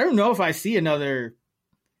 I don't know if I see another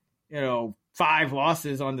 5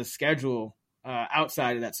 losses on the schedule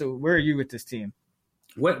outside of that. So where are you with this team?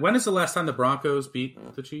 When is the last time the Broncos beat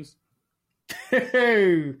the Chiefs?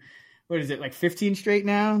 What is it, like 15 straight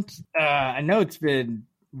now? I know it's been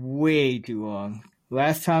way too long.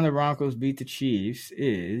 Last time the Broncos beat the Chiefs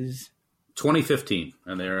is 2015,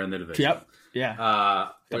 and they're in the division. Yep. Yeah.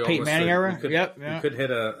 The Peyton Manning era. We could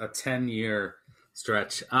hit a 10-year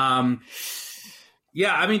stretch.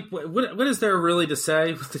 Yeah, I mean, what is there really to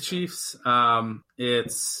say with the Chiefs?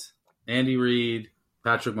 It's Andy Reid,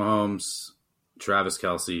 Patrick Mahomes, Travis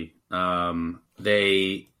Kelce.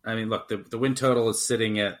 The win total is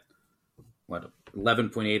sitting at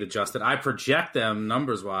 11.8 adjusted. I project them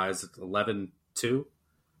numbers-wise at 11-2. You're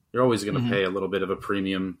always going to pay a little bit of a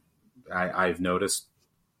premium, I've noticed,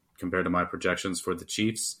 compared to my projections for the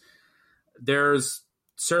Chiefs. There's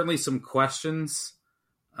certainly some questions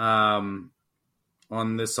on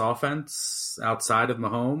this offense outside of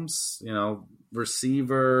Mahomes.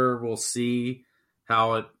 Receiver, we'll see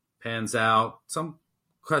how it pans out. Some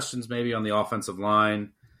questions maybe on the offensive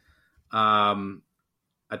line.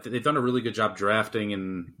 they've done a really good job drafting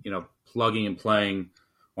and, plugging and playing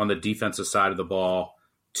on the defensive side of the ball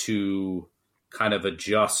to kind of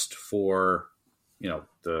adjust for,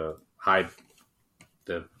 the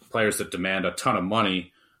players that demand a ton of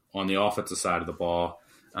money on the offensive side of the ball.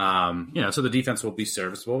 So the defense will be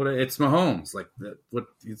serviceable, but it's Mahomes.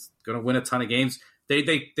 He's going to win a ton of games. They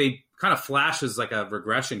kind of flash as like a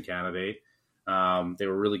regression candidate. They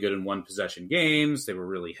were really good in one possession games. They were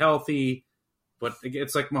really healthy, but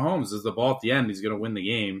it's like Mahomes is the ball at the end. He's going to win the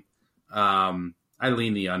game. I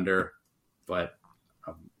lean the under, but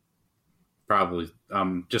probably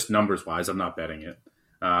just numbers wise, I'm not betting it.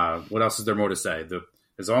 What else is there more to say?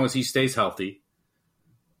 As long as he stays healthy,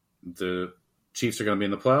 the Chiefs are going to be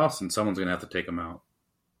in the playoffs, and someone's going to have to take them out.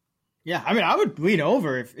 Yeah, I mean, I would lean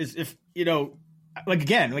over if if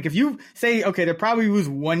you say, okay, they'll probably lose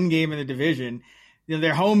one game in the division.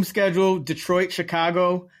 Their home schedule: Detroit,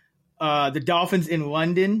 Chicago, the Dolphins in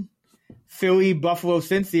London, Philly, Buffalo,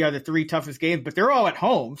 Cincy are the three toughest games, but they're all at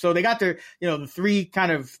home. So they got their, the three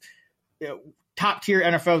kind of top tier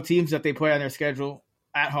NFL teams that they play on their schedule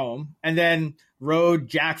at home, and then road: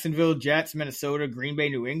 Jacksonville, Jets, Minnesota, Green Bay,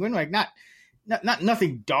 New England. Not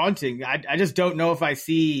nothing daunting. I just don't know if I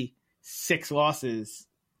see 6 losses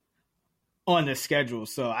on the schedule.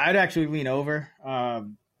 So I'd actually lean over. I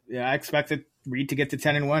expected Reed to get to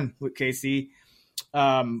 10-1 with KC.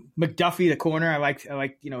 McDuffie, the corner, I like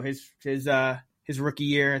his rookie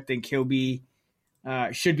year. I think he'll be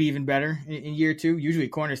should be even better in year 2. Usually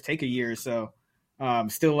corners take a year or so.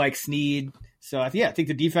 Still like Snead. So I think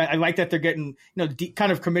the defense, I like that they're getting,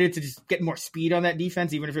 kind of committed to just getting more speed on that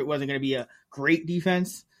defense, even if it wasn't going to be a great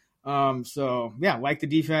defense. Like the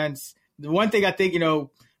defense. The one thing I think,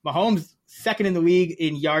 Mahomes second in the league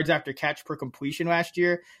in yards after catch per completion last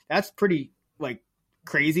year. That's pretty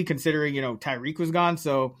crazy considering, Tyreek was gone.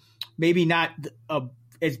 So maybe not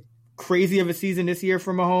as crazy of a season this year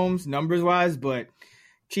for Mahomes numbers wise, but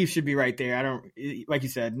Chiefs should be right there. I don't, like you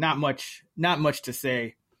said, not much to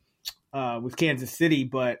say with Kansas City,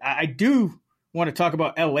 but I do want to talk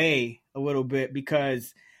about LA a little bit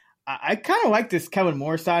because I kind of like this Kellen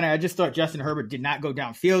Moore signing. I just thought Justin Herbert did not go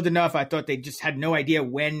downfield enough. I thought they just had no idea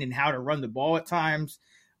when and how to run the ball at times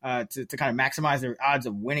to kind of maximize their odds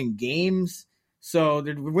of winning games. So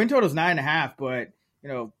the win total is 9.5, but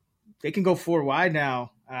they can go 4 wide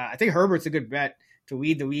now. I think Herbert's a good bet to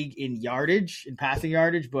lead the league in yardage, in passing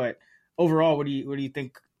yardage. But overall, what do you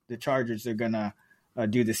think the Chargers are gonna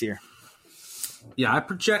do this year? Yeah, I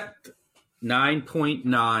project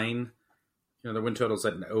 9.9. Their win total's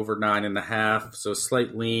at over 9.5, so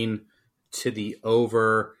slight lean to the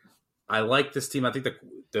over. I like this team. I think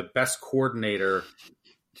the best coordinator,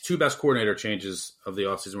 2 best coordinator changes of the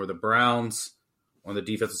offseason were the Browns on the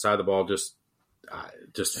defensive side of the ball, just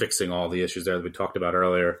fixing all the issues there that we talked about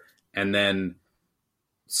earlier, and then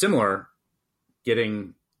similar,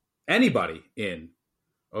 getting anybody in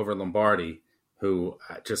over Lombardi, who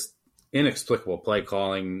just inexplicable play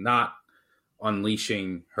calling, not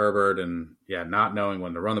unleashing Herbert and not knowing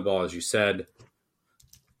when to run the ball, as you said.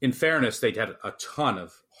 In fairness, they had a ton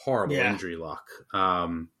of horrible injury luck,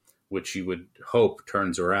 which you would hope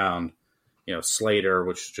turns around. Slater,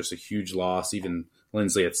 which is just a huge loss. Even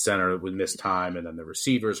Lindsley at center would miss time, and then the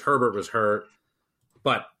receivers. Herbert was hurt,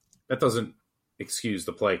 but that doesn't excuse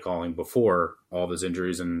the play calling before all of his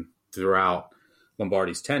injuries and throughout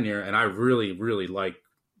Lombardi's tenure. And I really, really like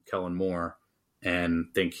Kellen Moore and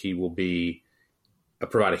think he will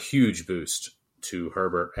provide a huge boost to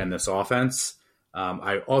Herbert and this offense.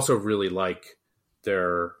 I also really like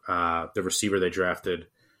the receiver they drafted,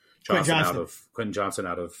 Quentin Johnson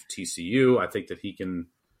out of TCU. I think that he can,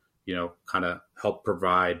 kind of help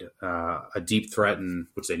provide a deep threat,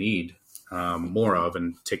 which they need more of,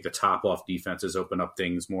 and take the top off defenses, open up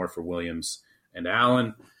things more for Williams and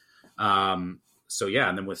Allen. And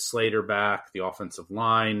then with Slater back, the offensive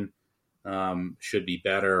line should be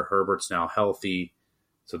better. Herbert's now healthy.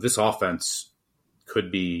 So this offense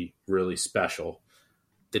could be really special.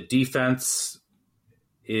 The defense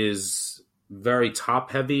is very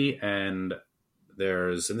top heavy, and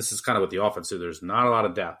this is kind of what the offense is. There's not a lot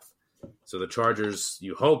of depth. So the Chargers,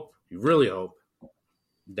 you really hope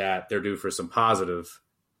that they're due for some positive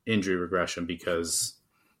injury regression, because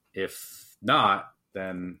if not,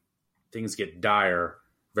 then things get dire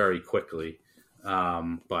very quickly.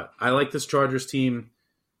 But I like this Chargers team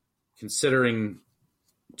considering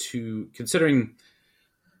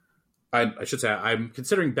I'm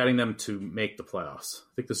considering betting them to make the playoffs.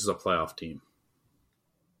 I think this is a playoff team.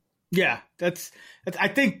 Yeah, that's. I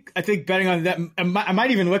think betting on that. I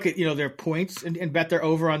might even look at their points and bet they're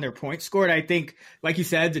over on their points scored. I think, like you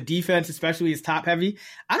said, the defense especially is top heavy.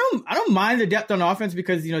 I don't mind the depth on offense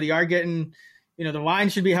because they are getting the line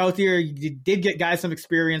should be healthier. You did get guys some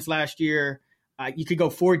experience last year. You could go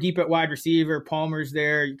 4 deep at wide receiver. Palmer's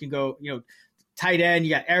there. You can go tight end.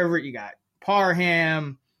 You got Everett. You got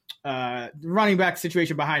Parham. The running back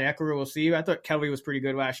situation behind Eckler, we'll see. I thought Kelly was pretty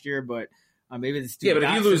good last year, but. Maybe this. Yeah, but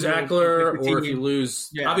if you lose Eckler, or if you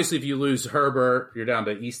lose, obviously, if you lose Herbert, you're down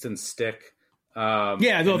to Easton Stick. And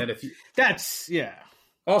then if you, that's.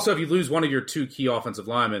 Also, if you lose one of your 2 key offensive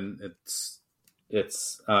linemen,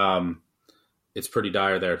 it's pretty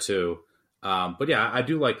dire there too. But yeah, I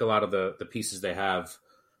do like a lot of the pieces they have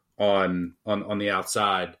on the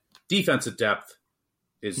outside. Defensive depth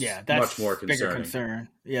is much more concerning. Bigger concern.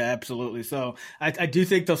 Yeah, absolutely. So I do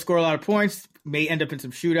think they'll score a lot of points. May end up in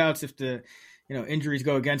some shootouts if the injuries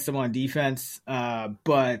go against them on defense.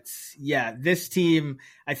 But yeah, this team,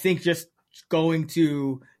 I think just going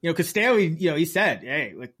to because Staley, he said,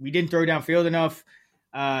 hey, like we didn't throw downfield enough.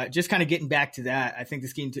 Just kind of getting back to that. I think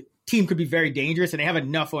this team could be very dangerous, and they have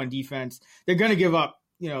enough on defense. They're going to give up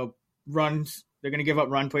runs. They're going to give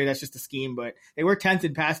up run play. That's just a scheme. But they were 10th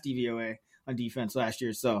in pass DVOA on defense last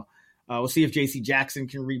year. So we'll see if J.C. Jackson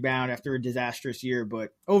can rebound after a disastrous year.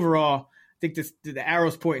 But overall, I think the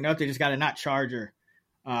arrow's pointing up. They just got to not charge her.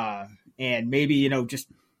 And maybe, just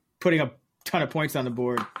putting a ton of points on the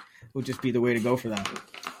board will just be the way to go for them.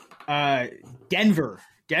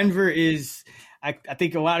 Denver is I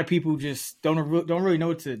think a lot of people just don't really know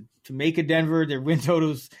what to make of Denver. Their win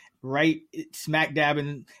total's right smack dab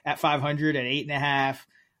at 500 at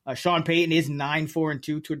 8.5. Sean Payton is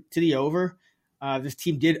 9-4-2 to the over. This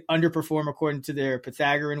team did underperform according to their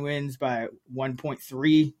Pythagorean wins by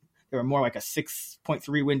 1.3. They were more like a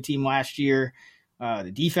 6.3 win team last year.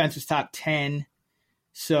 The defense was top 10.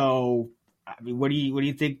 So, I mean, what do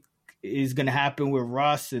you think is going to happen with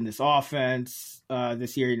Russ and this offense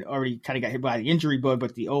this year? He already kind of got hit by the injury bug,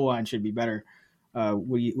 but the O-line should be better.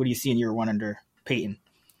 What do you see in year 1 under Payton?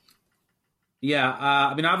 Yeah,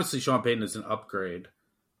 I mean, obviously Sean Payton is an upgrade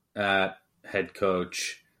at head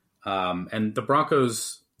coach. And the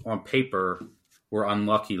Broncos on paper were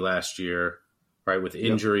unlucky last year, right, with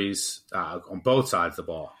injuries on both sides of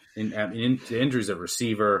the ball. The injuries at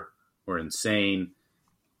receiver were insane.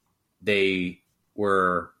 They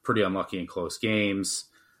were pretty unlucky in close games.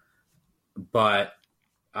 But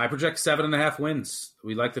I project 7.5 wins.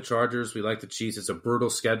 We like the Chargers. We like the Chiefs. It's a brutal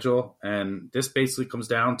schedule. And this basically comes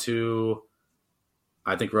down to,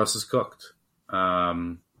 I think Russ is cooked.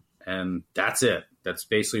 And that's it. That's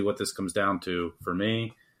basically what this comes down to for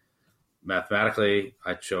me. Mathematically,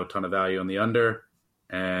 I show a ton of value on the under,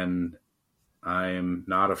 and I'm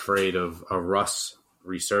not afraid of a Russ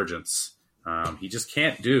resurgence. He just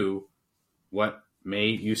can't do what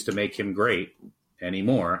used to make him great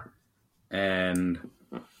anymore, and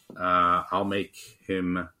I'll make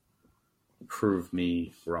him prove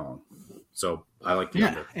me wrong. So I like the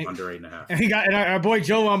under 8.5. And our boy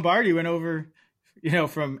Joe Lombardi went over,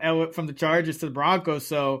 from the Chargers to the Broncos.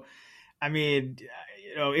 So, I mean,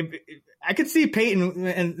 I could see Peyton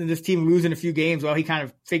and this team losing a few games while he kind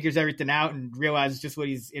of figures everything out and realizes just what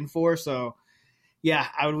he's in for. So, yeah,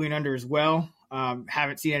 I would lean under as well.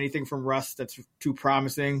 Haven't seen anything from Russ that's too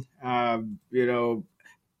promising. I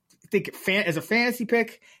think as a fantasy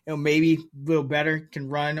pick, maybe a little better, can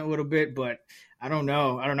run a little bit, but I don't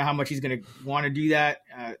know. I don't know how much he's going to want to do that.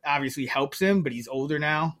 Obviously helps him, but he's older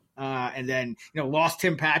now. And then, lost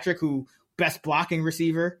Tim Patrick, who best blocking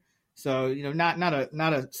receiver. So, not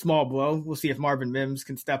a small blow. We'll see if Marvin Mims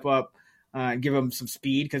can step up and give him some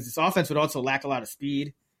speed, because this offense would also lack a lot of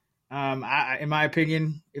speed. In my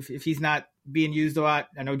opinion, if he's not being used a lot,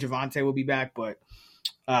 I know Javonte will be back, but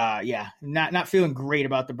not feeling great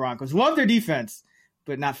about the Broncos. Love their defense,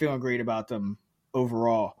 but not feeling great about them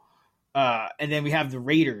overall. And then we have the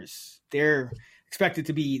Raiders. They're expected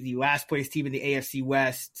to be the last place team in the AFC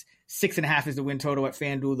West. 6.5 is the win total at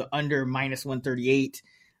FanDuel. The under -138.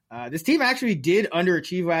 This team actually did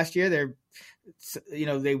underachieve last year.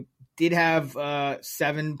 They did have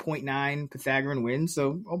 7.9 Pythagorean wins,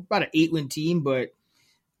 so about an 8-win team. But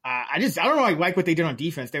I don't know. I like what they did on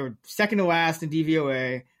defense. They were second to last in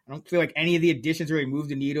DVOA. I don't feel like any of the additions really moved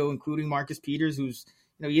the needle, including Marcus Peters, who's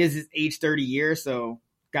he is his age 30 year, so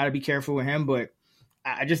got to be careful with him. But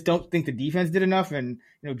I just don't think the defense did enough. And,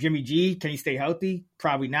 Jimmy G, can he stay healthy?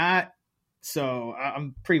 Probably not. So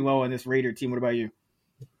I'm pretty low on this Raider team. What about you?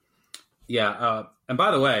 Yeah. And by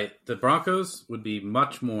the way, the Broncos would be in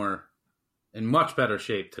much better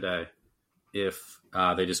shape today if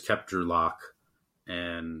they just kept Drew Lock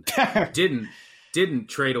and didn't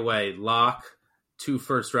trade away Locke, 2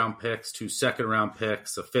 first-round picks, 2 second-round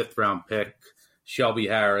picks, a 5th-round pick, Shelby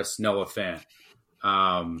Harris, Noah Fant.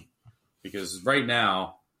 Because right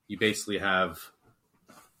now, you basically have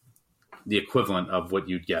the equivalent of what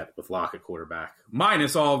you'd get with Locke at quarterback,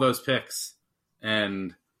 minus all those picks.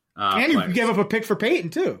 And you gave up a pick for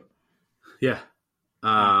Peyton, too. Yeah.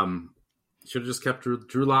 Should have just kept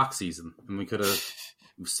Drew Lock season, and we could have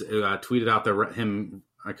tweeted out him.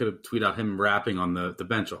 I could have tweeted out him rapping on the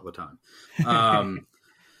bench all the time.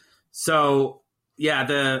 So yeah,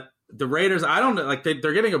 the Raiders. I don't know. Like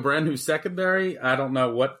they're getting a brand new secondary. I don't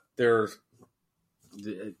know what if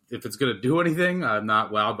it's going to do anything. I'm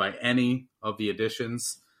not wowed by any of the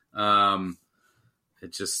additions.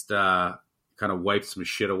 It just kind of wiped some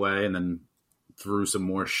shit away and then threw some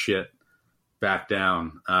more shit back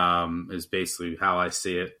down, is basically how I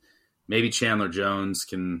see it. Maybe Chandler Jones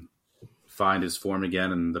can find his form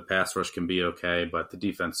again and the pass rush can be okay, but the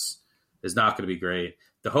defense is not going to be great.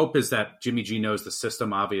 The hope is that Jimmy G knows the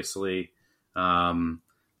system, obviously, and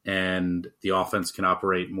the offense can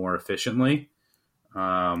operate more efficiently.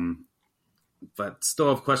 But still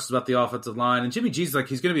have questions about the offensive line. And Jimmy G's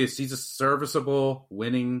he's a serviceable,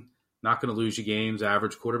 winning, not going to lose you games,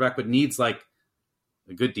 average quarterback, but needs a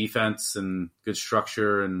good defense and good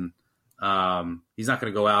structure. And he's not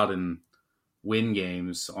going to go out and win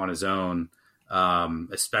games on his own,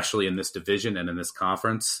 especially in this division and in this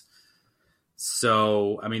conference.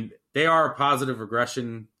 So, I mean, they are a positive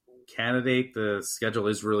regression candidate. The schedule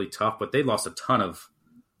is really tough, but they lost a ton of,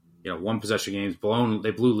 one possession games.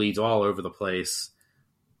 They blew leads all over the place.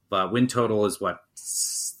 But win total is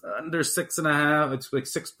under 6.5. It's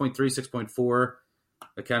 6.3, 6.4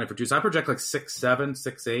 accounting for 2. I project 6.7,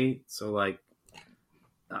 6.8. So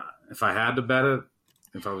if I had to bet it,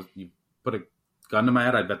 you put a gun to my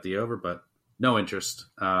head, I'd bet the over, but no interest.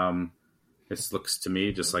 This looks to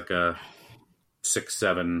me just like a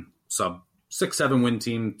 6-7 win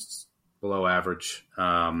team, below average.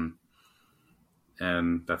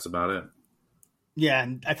 And that's about it. Yeah,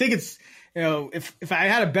 and I think it's, if I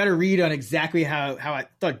had a better read on exactly how I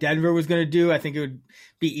thought Denver was going to do, I think it would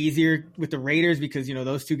be easier with the Raiders because,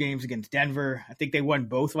 those 2 games against Denver, I think they won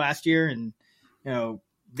both last year. And,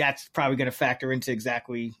 that's probably going to factor into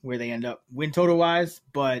exactly where they end up win total wise.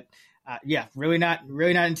 But really not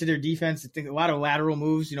into their defense. I think a lot of lateral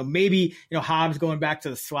moves, maybe, Hobbs going back to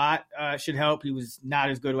the slot should help. He was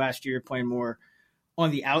not as good last year, playing more on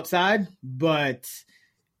the outside, but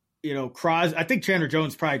I think Chandler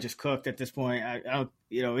Jones probably just cooked at this point. I don't,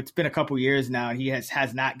 it's been a couple years now, and he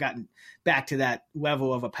has not gotten back to that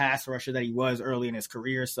level of a pass rusher that he was early in his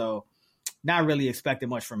career. So, not really expecting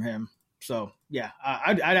much from him. So, yeah,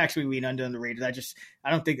 I'd actually lean under on the Raiders.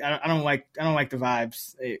 I don't like the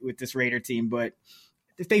vibes with this Raider team. But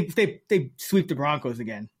if they sweep the Broncos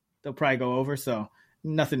again, they'll probably go over. So,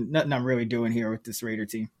 nothing I'm really doing here with this Raider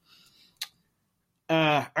team.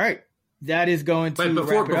 All right. That is going to. But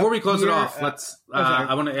before we close it off, let's.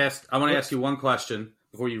 I want to ask you one question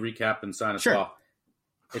before you recap and sign us off.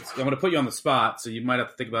 I'm going to put you on the spot, so you might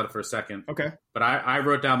have to think about it for a second. Okay. But I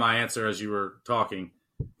wrote down my answer as you were talking.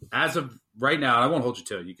 As of right now, I won't hold you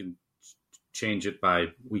to it. You can change it by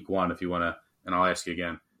week 1 if you want to, and I'll ask you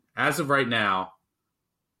again. As of right now,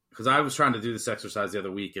 because I was trying to do this exercise the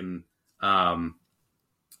other week, and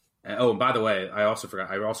and by the way, I also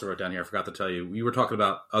wrote down here, I forgot to tell you, we were talking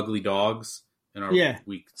about ugly dogs in our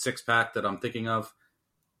week 6 pack that I'm thinking of.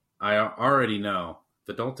 I already know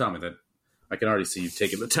that. Don't tell me that. I can already see you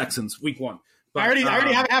taking the Texans week 1. But, I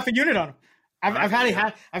already have half a unit on them. I've had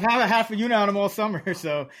a half a unit on them all summer.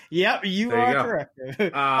 So, yep, you are correct.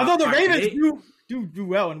 Although the Ravens do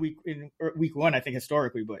well in week 1, I think,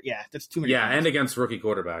 historically. But, yeah, that's too many. Yeah, and against rookie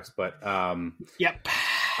quarterbacks. But, yep.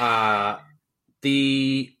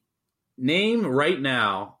 The name right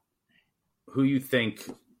now who you think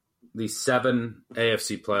the 7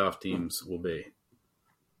 AFC playoff teams will be.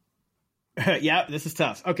 Yeah, this is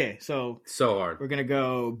tough. Okay, so hard. We're going to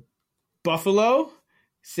go Buffalo,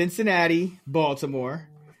 Cincinnati, Baltimore,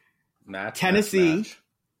 Tennessee,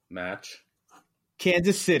 match,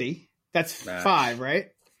 Kansas City. That's 5,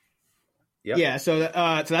 right? Yep. Yeah, so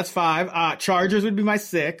that's 5. Chargers would be my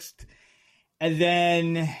 6th. And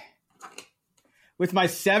then with my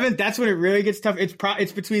 7th, that's when it really gets tough.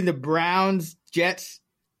 It's between the Browns, Jets,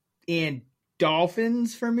 and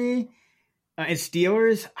Dolphins for me, and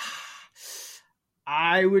Steelers.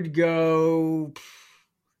 I would go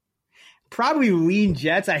probably lean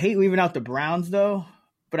Jets. I hate leaving out the Browns, though,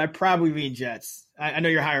 but I probably lean Jets. I know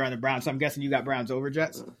you're higher on the Browns, so I'm guessing you got Browns over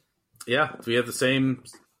Jets. Yeah, we have the same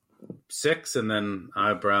 6, and then I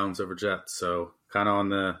have Browns over Jets, so kind of on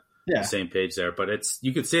the same page there. But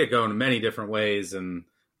you could see it going many different ways, and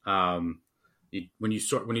when you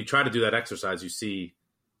try to do that exercise, you see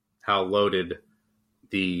how loaded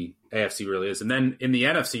the AFC really is. And then in the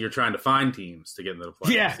NFC, you're trying to find teams to get into the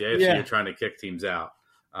playoffs. Yeah, the AFC, you're trying to kick teams out.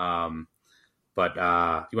 But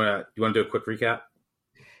you want to do a quick recap?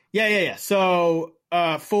 Yeah. So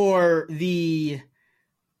for the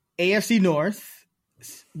AFC North,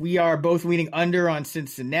 we are both leaning under on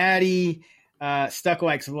Cincinnati. Stuck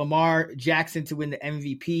likes Lamar Jackson to win the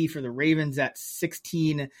MVP for the Ravens at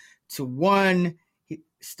 16-1.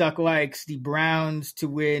 Stuck likes the Browns to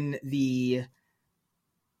win the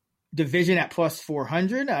division at plus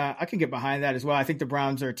 400. I can get behind that as well. I think the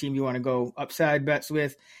Browns are a team you want to go upside bets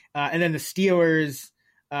with. And then the Steelers,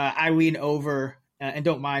 I lean over and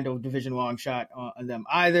don't mind a division long shot on them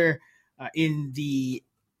either. In the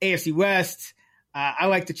AFC West, I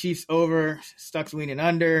like the Chiefs over. Stuck's leaning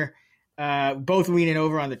under. Both leaning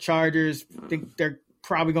over on the Chargers. Think they're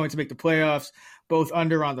probably going to make the playoffs. Both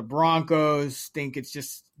under on the Broncos. Think it's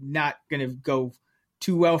just not going to go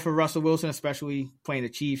too well for Russell Wilson, especially playing the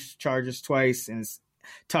Chiefs, Chargers twice, and it's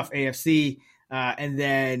tough AFC. And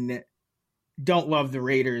then don't love the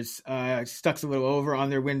Raiders. Stuck's a little over on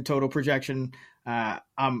their win total projection. I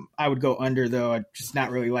would go under, though. I'm just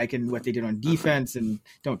not really liking what they did on defense and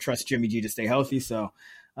don't trust Jimmy G to stay healthy. So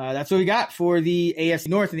that's what we got for the AFC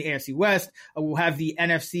North and the AFC West. We'll have the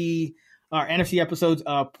NFC episodes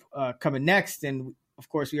up coming next. And, of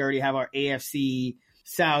course, we already have our AFC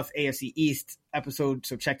South, AFC East episode.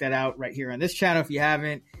 So check that out right here on this channel if you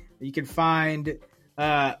haven't. You can find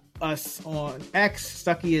us on X.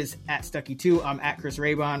 Stucky is at Stucky2. I'm at Chris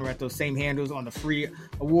Raybon. We're at those same handles on the free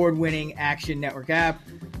award-winning Action Network app.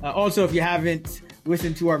 Also, if you haven't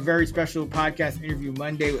listened to our very special podcast interview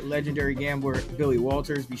Monday with legendary gambler Billy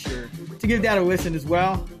Walters, be sure to give that a listen as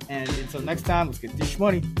well. And until next time, let's get this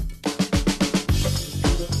money.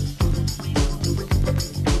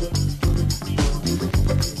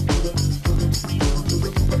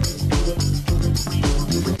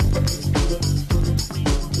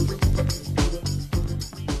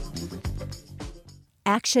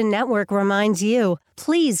 Action Network reminds you,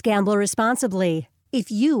 please gamble responsibly.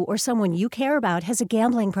 If you or someone you care about has a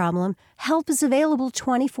gambling problem, help is available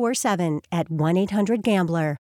 24/7 at 1-800-GAMBLER.